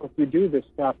beautiful if you do this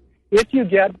stuff. If you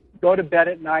go to bed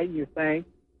at night and you thank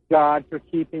God for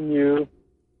keeping you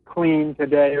clean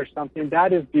today or something,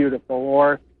 that is beautiful.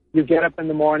 Or you get up in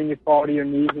the morning, you fall to your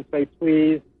knees and say,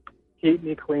 please keep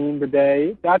me clean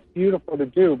today. That's beautiful to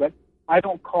do, but I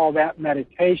don't call that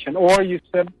meditation. Or you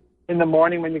sit in the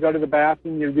morning when you go to the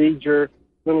bathroom, you read your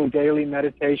little daily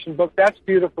meditation book. That's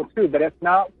beautiful too, but it's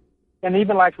not. And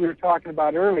even like we were talking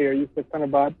about earlier, you said something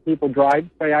about people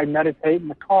say, I meditate in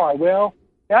the car. Well,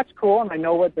 that's cool, and I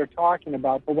know what they're talking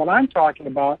about. But what I'm talking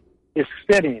about is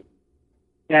sitting.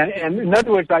 And in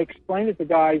other words, I explain it to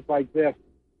guys like this,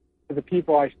 to the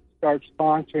people I start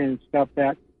sponsoring and stuff,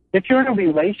 that if you're in a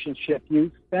relationship,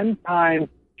 you spend time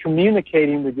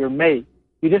communicating with your mate.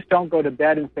 You just don't go to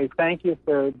bed and say, thank you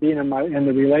for being in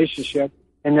the relationship,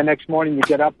 and the next morning you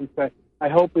get up and say, I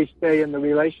hope we stay in the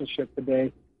relationship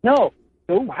today. No.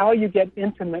 So how you get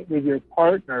intimate with your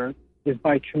partner is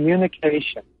by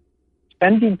communication.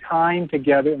 Spending time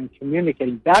together and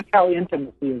communicating. That's how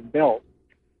intimacy is built.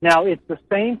 Now, it's the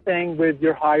same thing with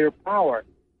your higher power.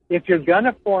 If you're going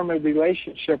to form a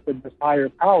relationship with this higher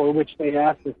power, which they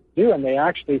ask us to do, and they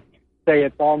actually say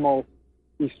it's almost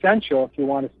essential if you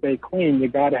want to stay clean, you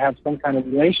got to have some kind of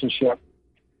relationship,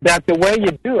 that the way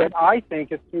you do it, I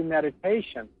think, is through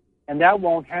meditation. And that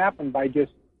won't happen by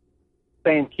just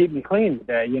saying, keep me clean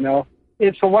today,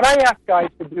 So what I ask guys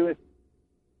to do is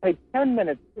take 10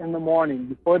 minutes in the morning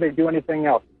before they do anything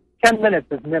else. 10 minutes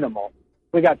is minimal.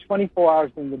 We got 24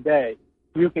 hours in the day.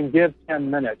 You can give 10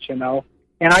 minutes, And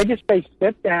I just say,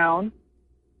 sit down,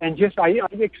 and I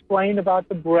explain about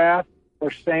the breath, or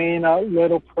saying a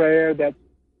little prayer that's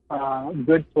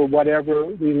good for whatever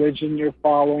religion you're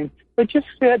following. But just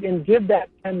sit and give that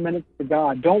 10 minutes to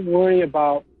God. Don't worry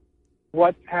about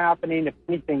what's happening, if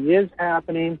anything is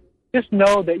happening. Just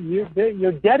know that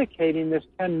you're dedicating this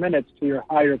 10 minutes to your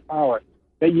higher power,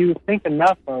 that you think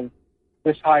enough of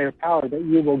this higher power that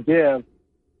you will give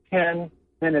 10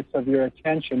 minutes of your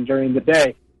attention during the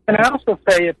day. And I also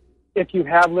say, if you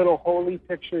have little holy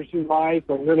pictures you like,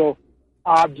 or little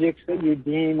objects that you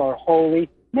deem are holy,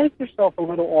 make yourself a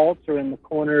little altar in the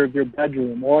corner of your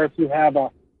bedroom. Or if you have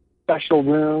a special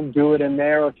room, do it in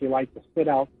there. Or if you like to sit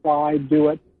outside, do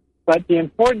it. But the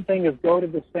important thing is go to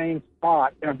the same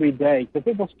spot every day, because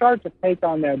it will start to take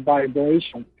on that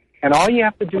vibration. And all you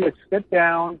have to do is sit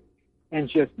down and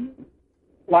just,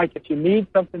 like if you need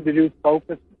something to do,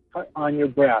 focus on your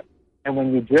breath. And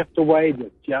when you drift away,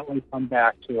 just gently come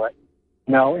back to it.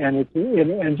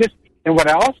 And what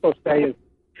I also say is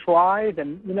try,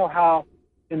 how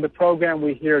in the program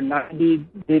we hear 90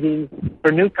 meetings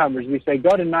for newcomers. We say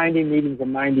go to 90 meetings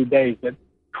in 90 days. It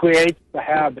creates the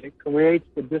habit. It creates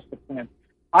the discipline.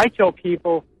 I tell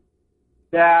people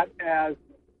that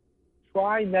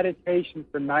try meditation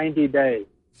for 90 days.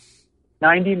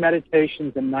 90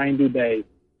 meditations in 90 days.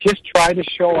 Just try to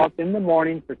show up in the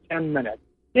morning for 10 minutes.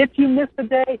 If you miss a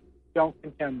day, don't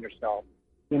condemn yourself.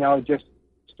 Just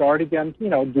start again,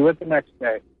 do it the next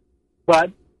day.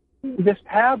 But this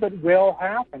habit will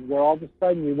happen where all of a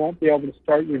sudden you won't be able to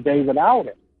start your day without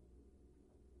it.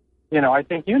 I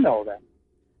think you know that.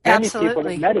 Absolutely. Many people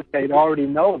that meditate already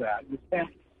know that.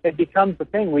 it becomes a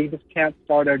thing. We just can't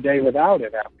start our day without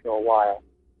it after a while.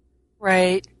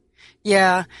 Right.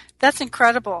 Yeah, that's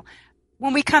incredible.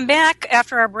 When we come back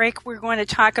after our break, we're going to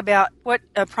talk about what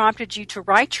prompted you to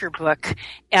write your book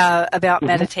about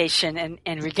meditation,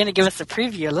 and we're going to give us a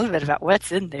preview a little bit about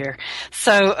what's in there.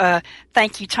 So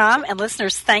thank you, Tom, and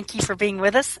listeners, thank you for being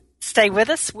with us. Stay with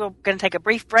us. We're going to take a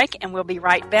brief break, and we'll be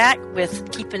right back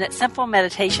with Keeping It Simple,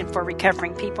 Meditation for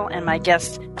Recovering People, and my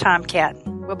guest, Tom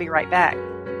Catton. We'll be right back.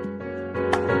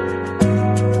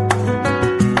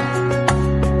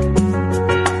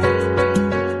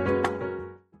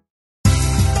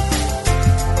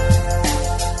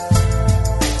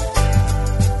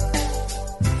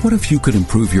 What if you could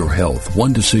improve your health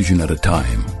one decision at a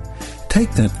time?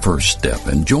 Take that first step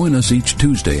and join us each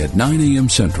Tuesday at 9 a.m.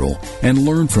 Central and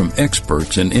learn from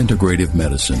experts in integrative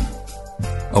medicine.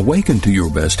 Awaken to Your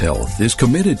Best Health is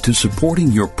committed to supporting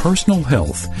your personal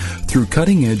health through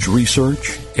cutting-edge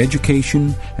research,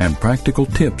 education, and practical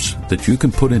tips that you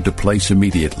can put into place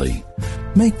immediately.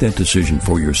 Make that decision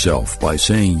for yourself by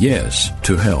saying yes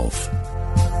to health.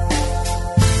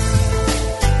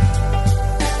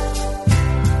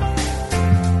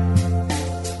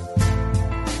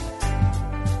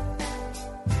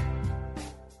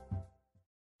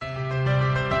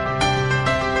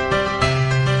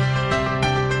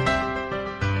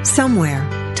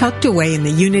 Somewhere, tucked away in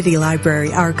the Unity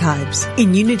Library archives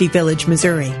in Unity Village,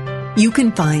 Missouri, you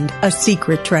can find a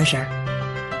secret treasure.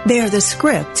 They are the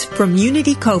scripts from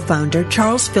Unity co-founder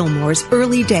Charles Fillmore's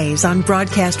early days on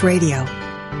broadcast radio.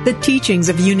 The teachings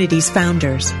of Unity's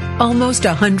founders, almost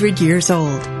 100 years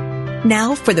old.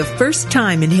 Now, for the first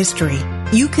time in history,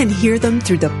 you can hear them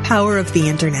through the power of the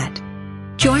Internet.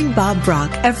 Join Bob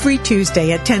Brock every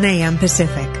Tuesday at 10 a.m.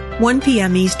 Pacific, 1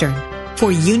 p.m. Eastern,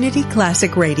 for Unity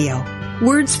Classic Radio,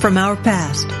 Words from Our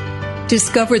Past.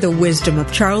 Discover the wisdom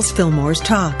of Charles Fillmore's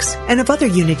talks and of other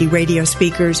Unity radio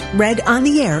speakers read on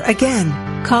the air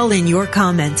again. Call in your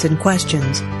comments and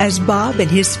questions as Bob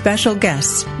and his special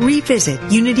guests revisit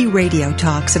Unity radio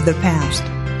talks of the past,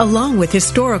 along with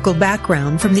historical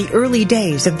background from the early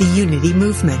days of the Unity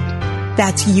movement.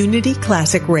 That's Unity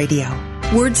Classic Radio,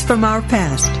 Words from Our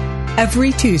Past,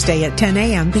 every Tuesday at 10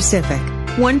 a.m. Pacific,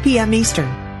 1 p.m.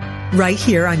 Eastern. Right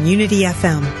here on Unity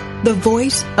FM, the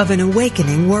voice of an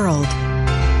awakening world.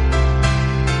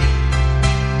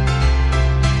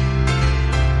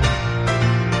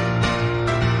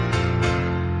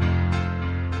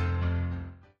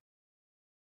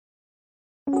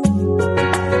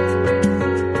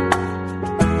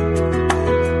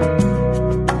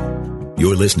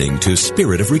 You're listening to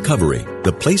Spirit of Recovery,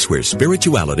 the place where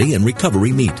spirituality and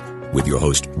recovery meet, with your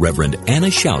host, Reverend Anna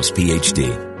Schaus,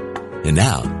 Ph.D. And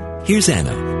now, here's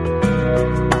Anna.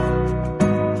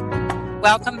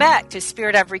 Welcome back to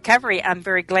Spirit of Recovery. I'm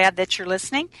very glad that you're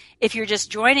listening. If you're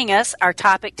just joining us, our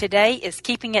topic today is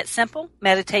Keeping It Simple,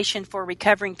 Meditation for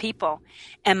Recovering People.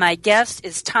 And my guest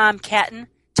is Tom Catton.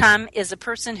 Tom is a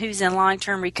person who's in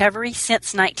long-term recovery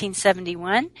since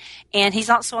 1971, and he's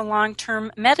also a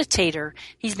long-term meditator.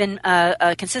 He's been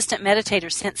a consistent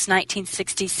meditator since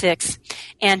 1966.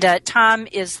 And Tom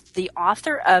is the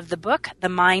author of the book, The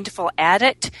Mindful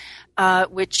Addict,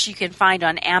 which you can find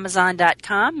on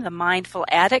Amazon.com, The Mindful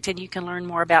Addict, and you can learn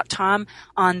more about Tom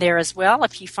on there as well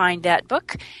if you find that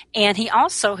book. And he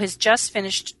also has just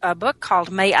finished a book called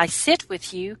May I Sit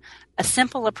With You? A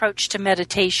Simple Approach to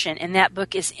Meditation, and that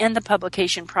book is in the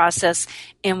publication process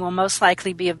and will most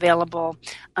likely be available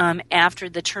after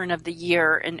the turn of the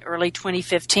year in early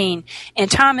 2015.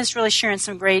 And Tom is really sharing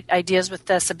some great ideas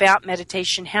with us about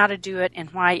meditation, how to do it,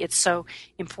 and why it's so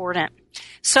important.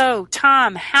 So,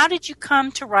 Tom, how did you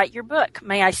come to write your book,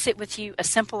 May I Sit With You? A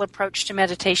Simple Approach to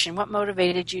Meditation? What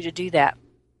motivated you to do that?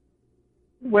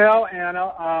 Well,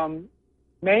 Anna,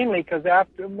 mainly because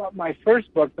after my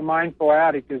first book, The Mindful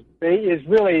Addict, is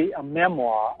really a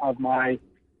memoir of my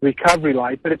recovery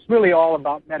life, but it's really all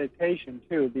about meditation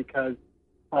too, because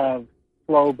of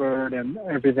Flowbird and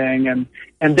everything, and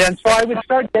then so I would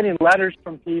start getting letters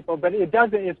from people, but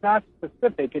it's not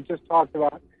specific. It just talks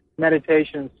about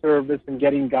meditation service and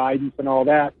getting guidance and all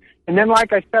that. And then,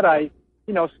 like I said, I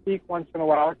speak once in a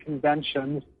while at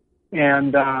conventions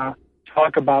and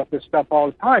talk about this stuff all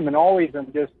the time, and always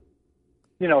I'm just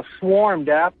swarmed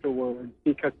afterwards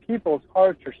because people's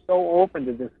hearts are so open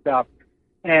to this stuff.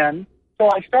 And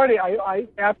so I started,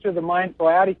 after The Mindful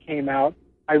Addict came out,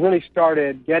 I really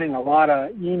started getting a lot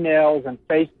of emails and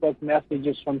Facebook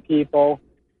messages from people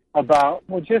about,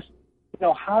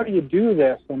 how do you do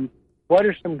this? And what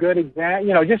are some good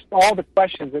examples? Just all the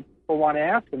questions that people want to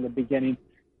ask in the beginning.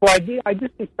 So I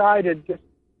just decided,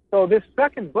 So this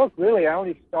second book, really, I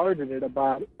only started it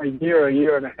about a year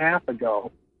and a half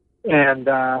ago. And,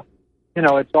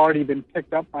 it's already been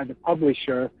picked up by the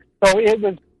publisher. So it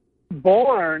was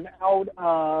born out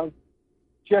of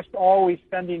just always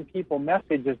sending people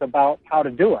messages about how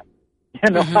to do it.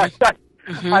 And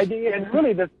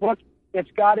really this book,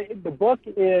 the book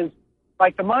is,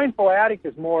 like the Mindful Addict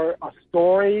is more a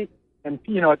story, and,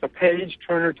 it's a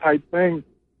page-turner type thing,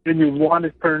 and you want to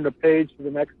turn the page to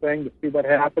the next thing to see what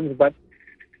happens. But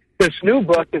this new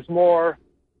book is more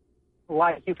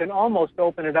like you can almost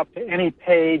open it up to any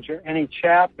page or any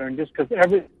chapter, and just because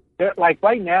like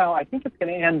right now, I think it's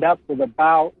going to end up with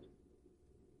about,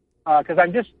 because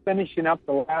I'm just finishing up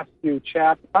the last few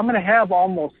chapters, I'm going to have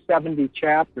almost 70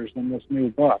 chapters in this new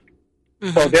book.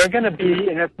 Mm-hmm. So they're going to be,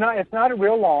 and it's not a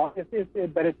real long,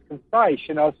 but it's concise,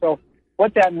 So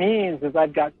what that means is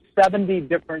I've got 70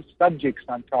 different subjects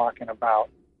I'm talking about,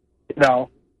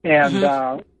 and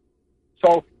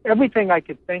so everything I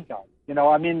could think of,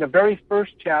 the very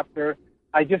first chapter,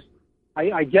 I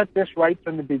get this right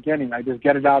from the beginning. I just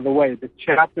get it out of the way. The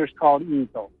chapter's called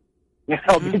Ego,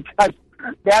 because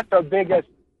that's our biggest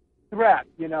threat,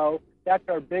 That's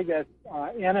our biggest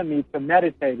enemy to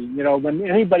meditating. When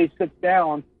anybody sits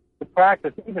down to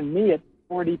practice, even me at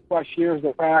 40-plus years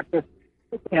of practice,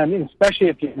 and especially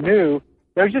if you're new,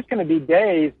 there's just going to be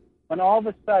days when all of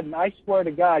a sudden, I swear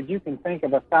to God, you can think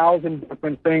of 1,000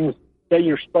 different things that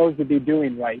you're supposed to be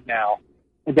doing right now.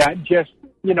 That just,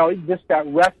 just that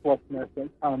restlessness that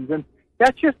comes. And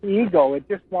that's just ego. It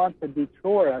just wants to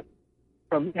detour us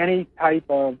from any type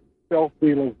of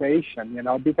self-realization,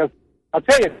 because I'll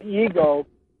tell you,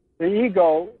 the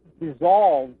ego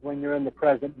dissolves when you're in the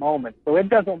present moment. So it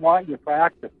doesn't want you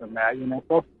practicing that,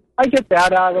 So I get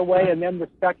that out of the way, and then the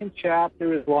second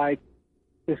chapter is like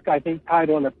this, I think,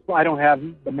 title, I don't have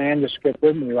the manuscript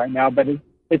with me right now, but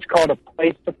it's called A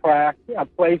Place to Practice, A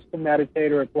Place to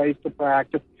Meditate, or A Place to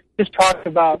Practice. Just talks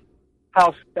about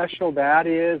how special that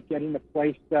is, getting the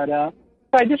place set up.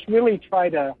 So I just really try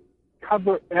to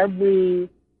cover every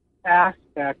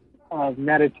aspect of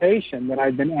meditation that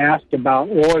I've been asked about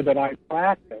or that I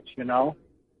practice, So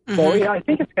I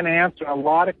think it's going to answer a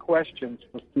lot of questions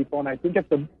for people, and I think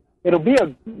it'll be a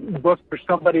book for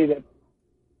somebody that's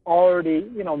already,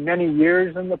 many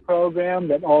years in the program,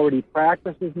 that already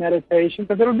practices meditation,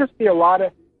 because it'll just be a lot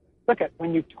of,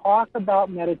 when you talk about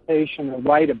meditation or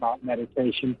write about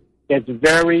meditation, it's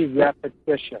very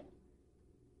repetitious.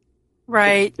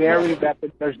 Right. It's very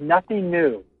repetitive. There's nothing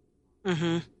new.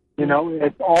 Mm-hmm.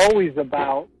 It's always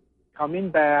about coming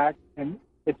back, and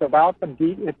it's about the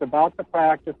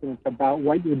practice, and it's about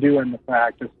what you do in the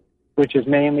practice, which is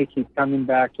mainly keep coming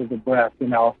back to the breath,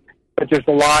 But there's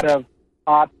a lot of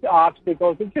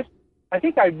obstacles. I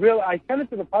think I sent it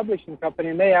to the publishing company,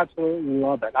 and they absolutely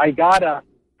love it. I got a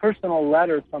personal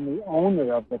letter from the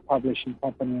owner of the publishing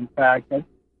company, in fact, that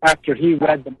after he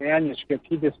read the manuscript,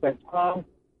 he just said, "Tom,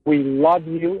 we love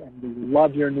you, and we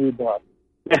love your new book."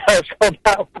 So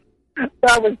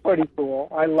that was pretty cool.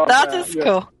 I love that. That is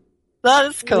cool. That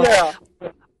is cool. Yeah.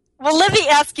 Well, let me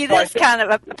ask you this kind of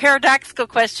a paradoxical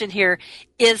question here.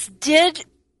 Your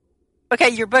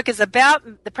book is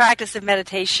about the practice of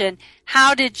meditation.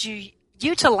 How did you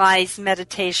utilize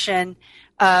meditation,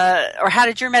 or how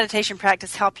did your meditation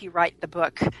practice help you write the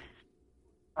book?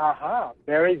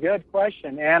 Very good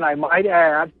question. And I might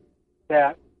add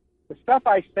that the stuff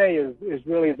I say is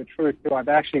really the truth, too. I've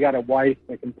actually got a wife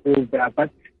that can prove that. But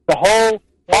I'm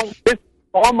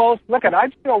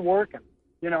still working.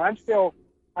 I'm still,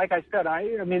 like I said,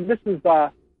 this is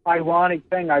the ironic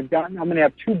thing I'm going to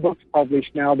have 2 books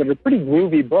published now that are pretty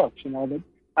groovy books,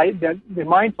 the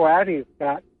Mindful Addict has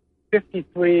got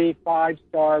 53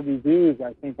 5-star reviews,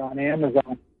 I think, on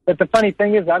Amazon. But the funny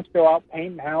thing is, I'm still out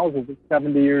painting houses at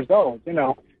 70 years old,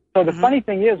 So the funny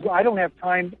thing is, I don't have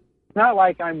time. It's not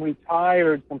like I'm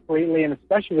retired completely, and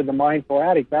especially with the Mindful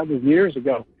Addict, that was years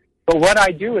ago. But what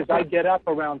I do is I get up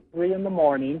around 3 in the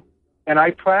morning, and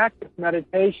I practice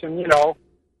meditation,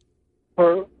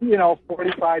 for,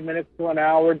 45 minutes to an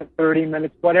hour to 30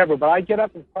 minutes, whatever. But I get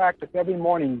up and practice every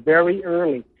morning very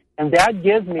early, and that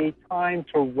gives me time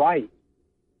to write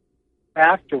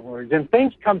afterwards. And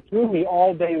things come through me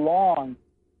all day long,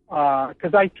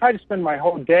 because I try to spend my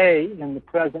whole day in the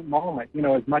present moment,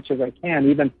 as much as I can,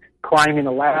 even climbing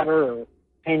a ladder or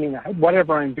painting,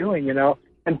 whatever I'm doing,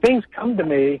 And things come to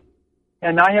me,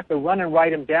 and I have to run and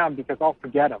write them down because I'll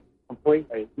forget them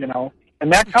completely,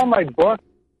 And that's how my book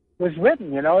was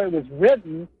written, It was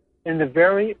written in the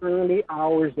very early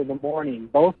hours of the morning.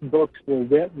 Both books were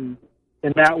written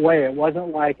in that way. It wasn't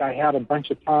like I had a bunch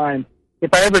of time.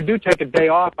 If I ever do take a day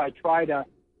off, I try to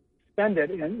spend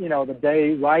it in, the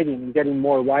day writing and getting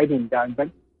more writing done. But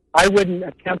I wouldn't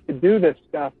attempt to do this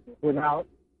stuff without,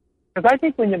 because I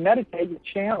think when you meditate, you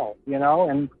channel,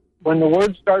 and when the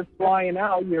words start flying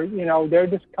out, they're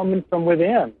just coming from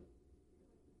within.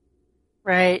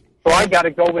 Right. So I got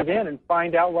to go within and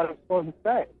find out what I'm supposed to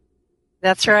say.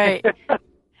 That's right.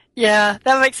 Yeah,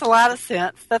 that makes a lot of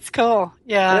sense. That's cool.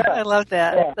 Yeah. I love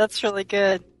that. Yeah. That's really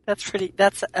good.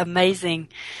 That's amazing.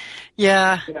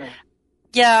 Yeah.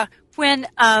 When,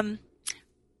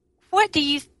 what do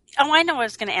you, I know what I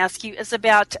was going to ask you is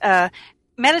about,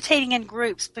 meditating in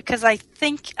groups, because I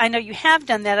know you have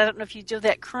done that. I don't know if you do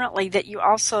that currently, that you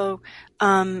also,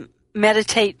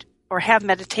 meditate or have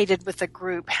meditated with a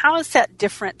group. How is that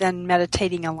different than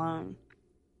meditating alone?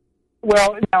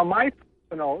 Well, now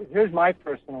here's my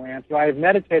personal answer. I have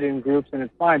meditated in groups and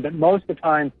it's fine, but most of the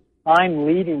time I'm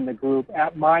leading the group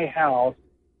at my house,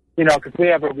 because we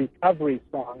have a recovery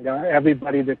song.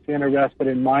 Everybody that's interested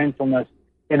in mindfulness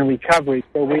in recovery.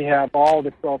 So we have all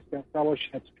the 12-step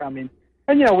fellowships coming.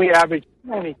 And, we average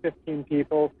only 15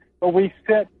 people, but we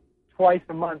sit twice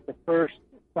a month, the first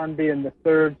Sunday and the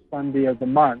third Sunday of the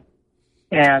month.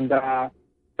 And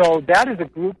so that is a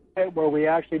group sit where we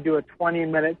actually do a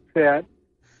 20-minute sit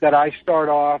that I start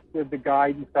off with the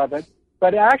guidance of it.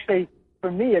 But actually, for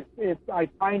me, I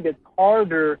find it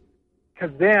harder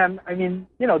because then,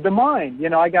 the mind,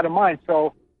 I got a mind.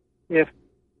 So if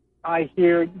I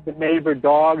hear the neighbor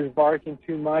dogs barking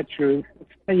too much or,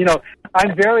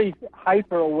 I'm very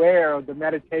hyper aware of the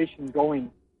meditation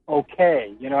going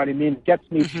okay. You know what I mean? It gets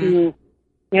me too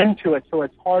into it, so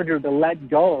it's harder to let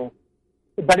go.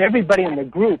 But everybody in the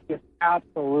group just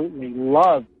absolutely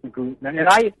loves the group. And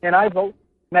I've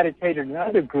meditated in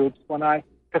other groups because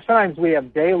sometimes we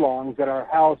have day-longs at our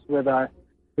house with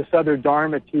this other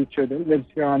Dharma teacher that lives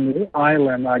here on the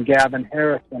island, Gavin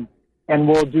Harrison, and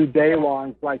we'll do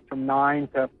day-longs like from 9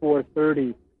 to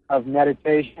 4:30 of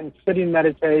meditation, sitting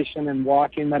meditation and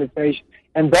walking meditation.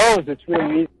 And those, it's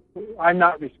really easy. I'm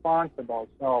not responsible,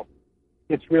 so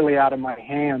it's really out of my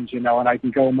hands, and I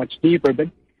can go much deeper. But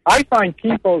I find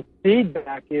people's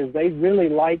feedback is they really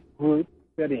like group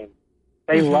sitting.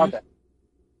 They love it.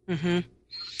 Mm-hmm.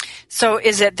 So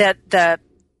is it that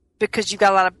because you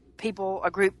got a lot of people,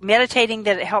 a group meditating,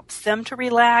 that it helps them to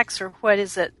relax, or what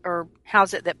is it, or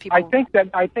how's it that people?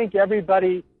 I think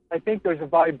everybody. I think there's a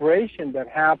vibration that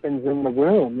happens in the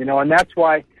room, and that's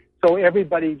why. So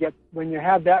everybody gets, when you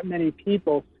have that many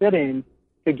people sitting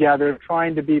together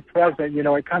trying to be present,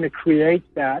 it kind of creates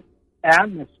that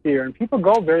atmosphere, and people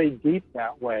go very deep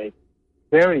that way,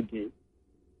 very deep,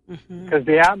 because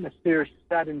the atmosphere is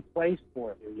set in place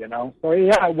for you,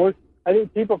 So I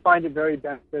think people find it very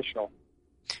beneficial.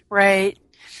 Right.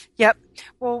 Yep.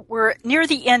 Well, we're near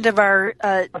the end of our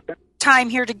time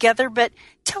here together, but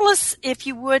tell us, if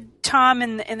you would, Tom,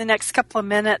 in the next couple of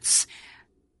minutes,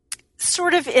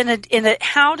 sort of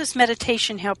how does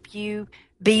meditation help you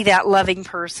be that loving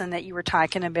person that you were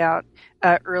talking about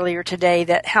earlier today?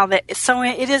 So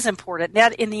it is important.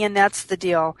 That in the end, that's the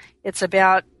deal. It's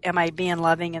about, am I being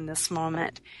loving in this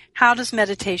moment? How does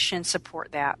meditation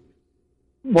support that?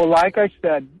 Well, like I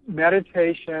said,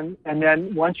 meditation, and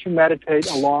then once you meditate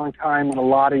a long time and a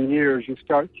lot of years, you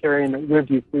start carrying it with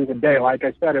you through the day. Like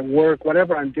I said, at work,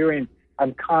 whatever I'm doing,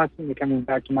 I'm constantly coming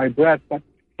back to my breath. But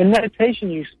in meditation,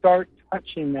 you start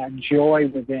touching that joy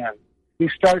within. You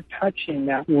start touching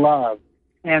that love,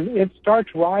 and it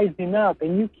starts rising up,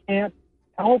 and you can't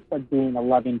help but being a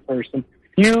loving person.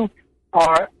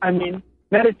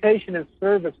 Meditation and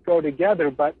service go together,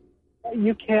 but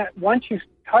you can't, once you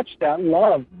touch that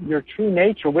love, your true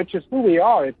nature, which is who we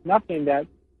are. It's not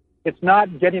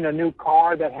getting a new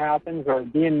car that happens or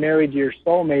being married to your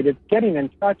soulmate. It's getting in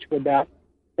touch with that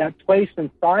place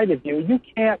inside of you. You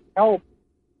can't help.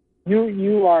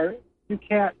 You're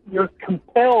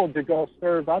compelled to go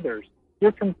serve others.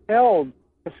 You're compelled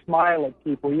to smile at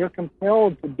people. You're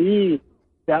compelled to be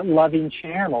that loving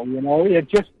channel,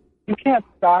 you can't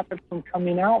stop it from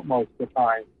coming out most of the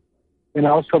time.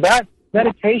 So that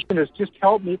meditation has just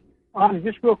helped me.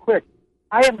 Just real quick,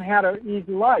 I haven't had an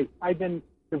easy life. I've been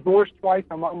divorced twice.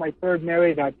 I'm on my third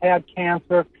marriage. I've had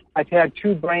cancer. I've had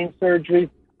 2 brain surgeries.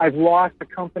 I've lost a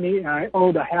company, and I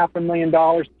owed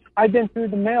 $500,000. I've been through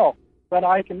the mill, but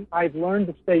I've learned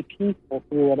to stay peaceful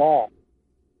through it all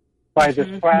by this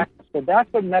practice. So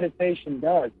that's what meditation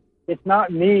does. It's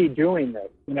not me doing this,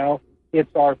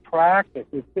 It's our practice.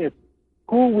 It's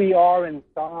who we are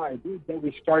inside that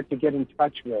we start to get in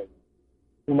touch with.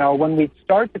 When we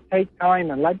start to take time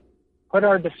and put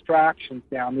our distractions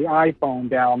down, the iPhone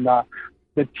down, the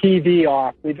TV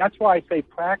off. That's why I say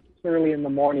practice early in the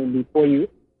morning before you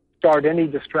start any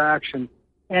distraction.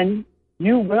 And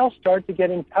you will start to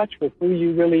get in touch with who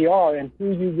you really are, and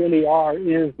who you really are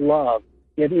is love.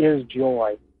 It is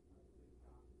joy.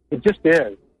 It just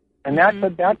is. And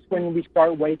that's when we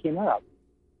start waking up.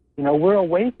 You know, we're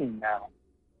awakening now.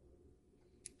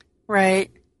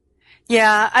 Right.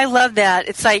 Yeah, I love that.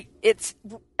 It's like, it's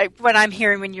what I'm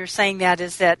hearing when you're saying that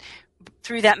is that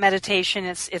through that meditation,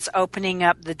 it's opening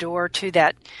up the door to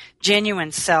that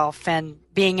genuine self and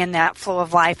being in that flow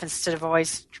of life instead of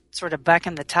always sort of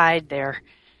bucking the tide there.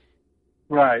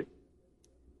 Right.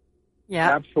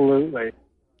 Yeah. Absolutely.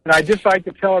 And I'd just like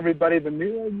to tell everybody the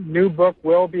new book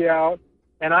will be out,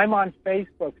 and I'm on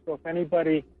Facebook, so if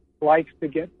anybody likes to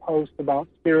get posts about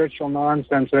spiritual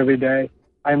nonsense every day,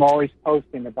 I'm always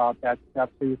posting about that stuff,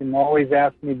 so you can always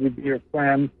ask me to be your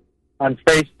friend on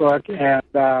Facebook.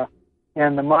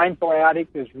 And The Mindful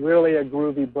Addict is really a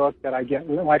groovy book that I get.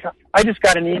 Like, I just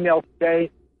got an email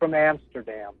today from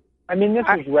Amsterdam. I mean, this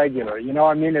is regular, you know.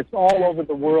 I mean, it's all over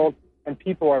the world, and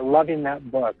people are loving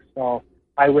that book. So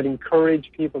I would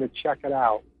encourage people to check it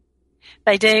out.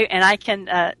 They do, and I can,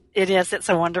 it's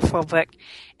a wonderful book.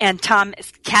 And Tom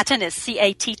Catton is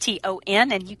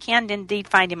Catton, and you can indeed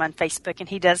find him on Facebook, and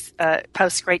he does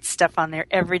post great stuff on there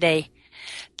every day.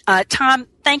 Tom,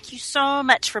 thank you so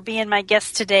much for being my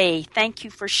guest today. Thank you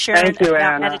for sharing about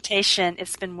Anna. Meditation.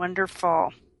 It's been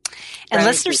wonderful. And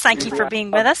listeners, thank you for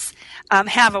being with us.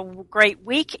 Have a great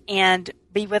week, and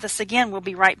be with us again. We'll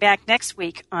be right back next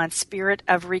week on Spirit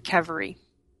of Recovery.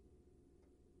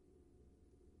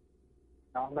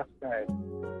 Namaste.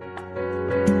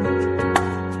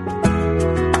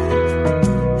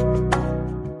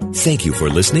 Thank you for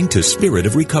listening to Spirit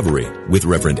of Recovery with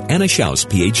Reverend Anna Schaus,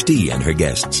 Ph.D., and her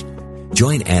guests.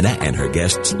 Join Anna and her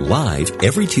guests live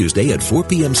every Tuesday at 4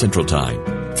 p.m. Central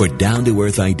Time for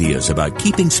down-to-earth ideas about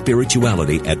keeping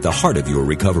spirituality at the heart of your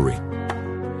recovery.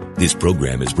 This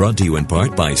program is brought to you in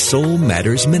part by Soul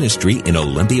Matters Ministry in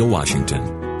Olympia,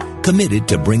 Washington, committed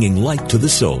to bringing light to the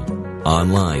soul.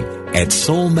 Online at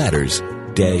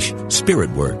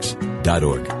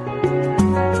soulmatters-spiritworks.org.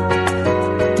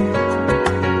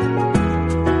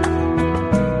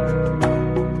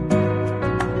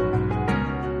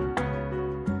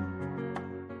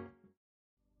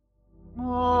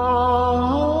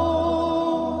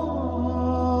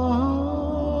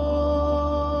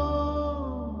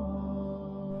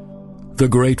 The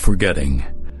Great Forgetting.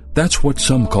 That's what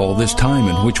some call this time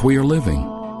in which we are living.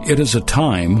 It is a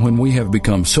time when we have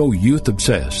become so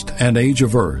youth-obsessed and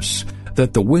age-averse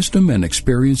that the wisdom and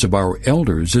experience of our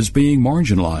elders is being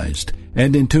marginalized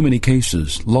and, in too many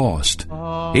cases, lost.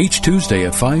 Each Tuesday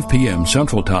at 5 p.m.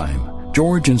 Central Time,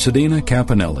 George and Sedina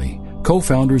Campanelli,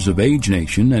 co-founders of Age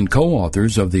Nation and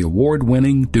co-authors of the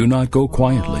award-winning Do Not Go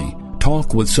Quietly,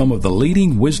 talk with some of the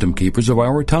leading wisdom keepers of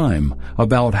our time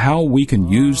about how we can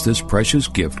use this precious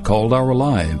gift called our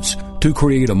lives to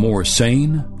create a more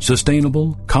sane,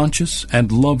 sustainable, conscious,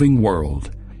 and loving world.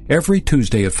 Every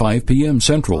Tuesday at 5 p.m.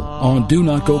 Central on Do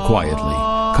Not Go Quietly,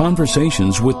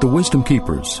 conversations with the wisdom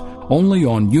keepers, only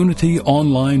on Unity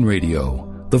Online Radio,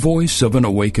 the voice of an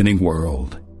awakening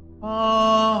world.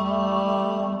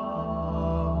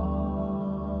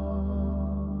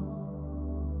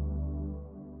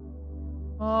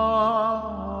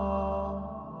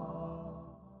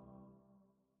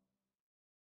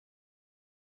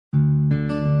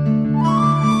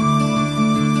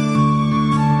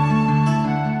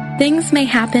 Things may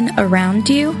happen around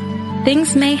you,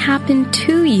 things may happen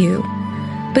to you,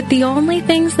 but the only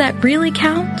things that really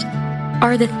count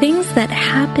are the things that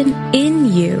happen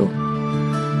in you.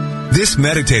 This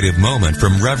meditative moment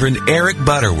from Reverend Eric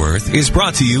Butterworth is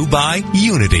brought to you by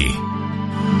Unity.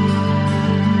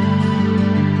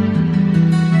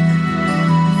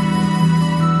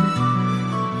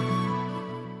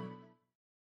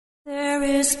 There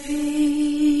is peace.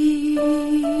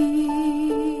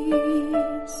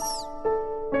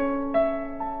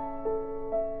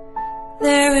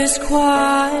 There is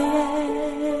quiet.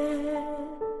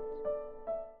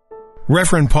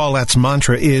 Reverend Paulette's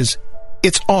mantra is,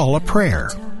 "It's all a prayer."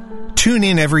 Tune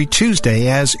in every Tuesday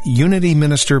as Unity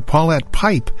Minister Paulette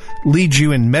Pipe leads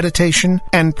you in meditation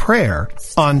and prayer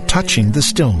on Touching the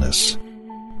Stillness.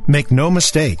 Make no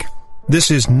mistake,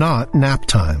 this is not nap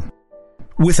time.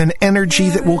 With an energy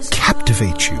that will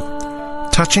captivate you,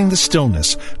 Touching the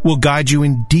Stillness will guide you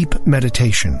in deep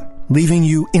meditation, leaving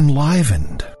you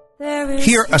enlivened.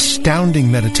 Hear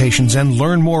astounding meditations and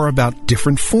learn more about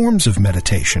different forms of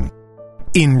meditation.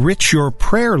 Enrich your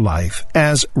prayer life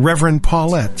as Reverend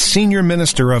Paulette, Senior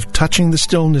Minister of Touching the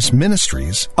Stillness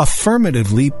Ministries,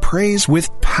 affirmatively prays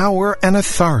with power and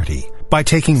authority by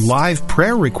taking live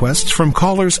prayer requests from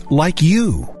callers like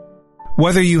you.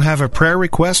 Whether you have a prayer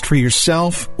request for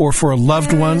yourself or for a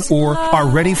loved one or are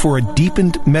ready for a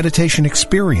deepened meditation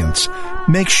experience,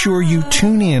 make sure you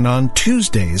tune in on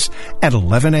Tuesdays at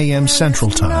 11 a.m.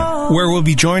 Central Time, where we'll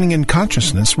be joining in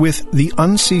consciousness with the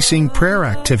unceasing prayer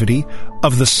activity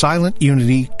of the Silent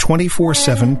Unity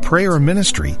 24/7 prayer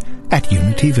ministry at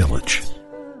Unity Village.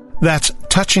 That's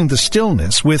Touching the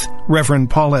Stillness with Reverend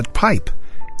Paulette Pipe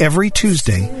every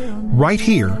Tuesday right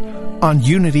here on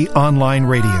Unity Online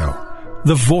Radio,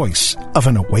 the voice of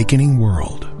an awakening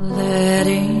world.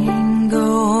 Letting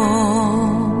go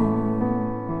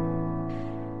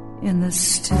in the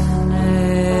stillness.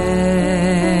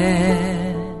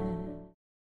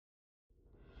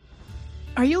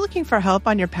 Are you looking for help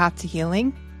on your path to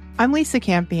healing? I'm Lisa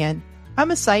Campion. I'm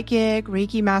a psychic,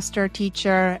 Reiki master,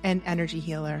 teacher, and energy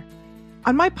healer.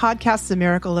 On my podcast, The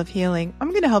Miracle of Healing, I'm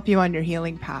going to help you on your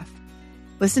healing path.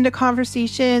 Listen to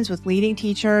conversations with leading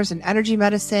teachers in energy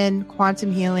medicine,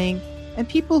 quantum healing, and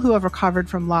people who have recovered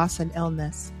from loss and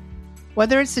illness.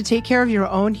 Whether it's to take care of your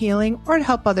own healing or to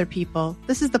help other people,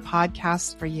 this is the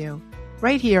podcast for you,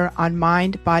 right here on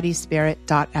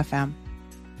mindbodyspirit.fm.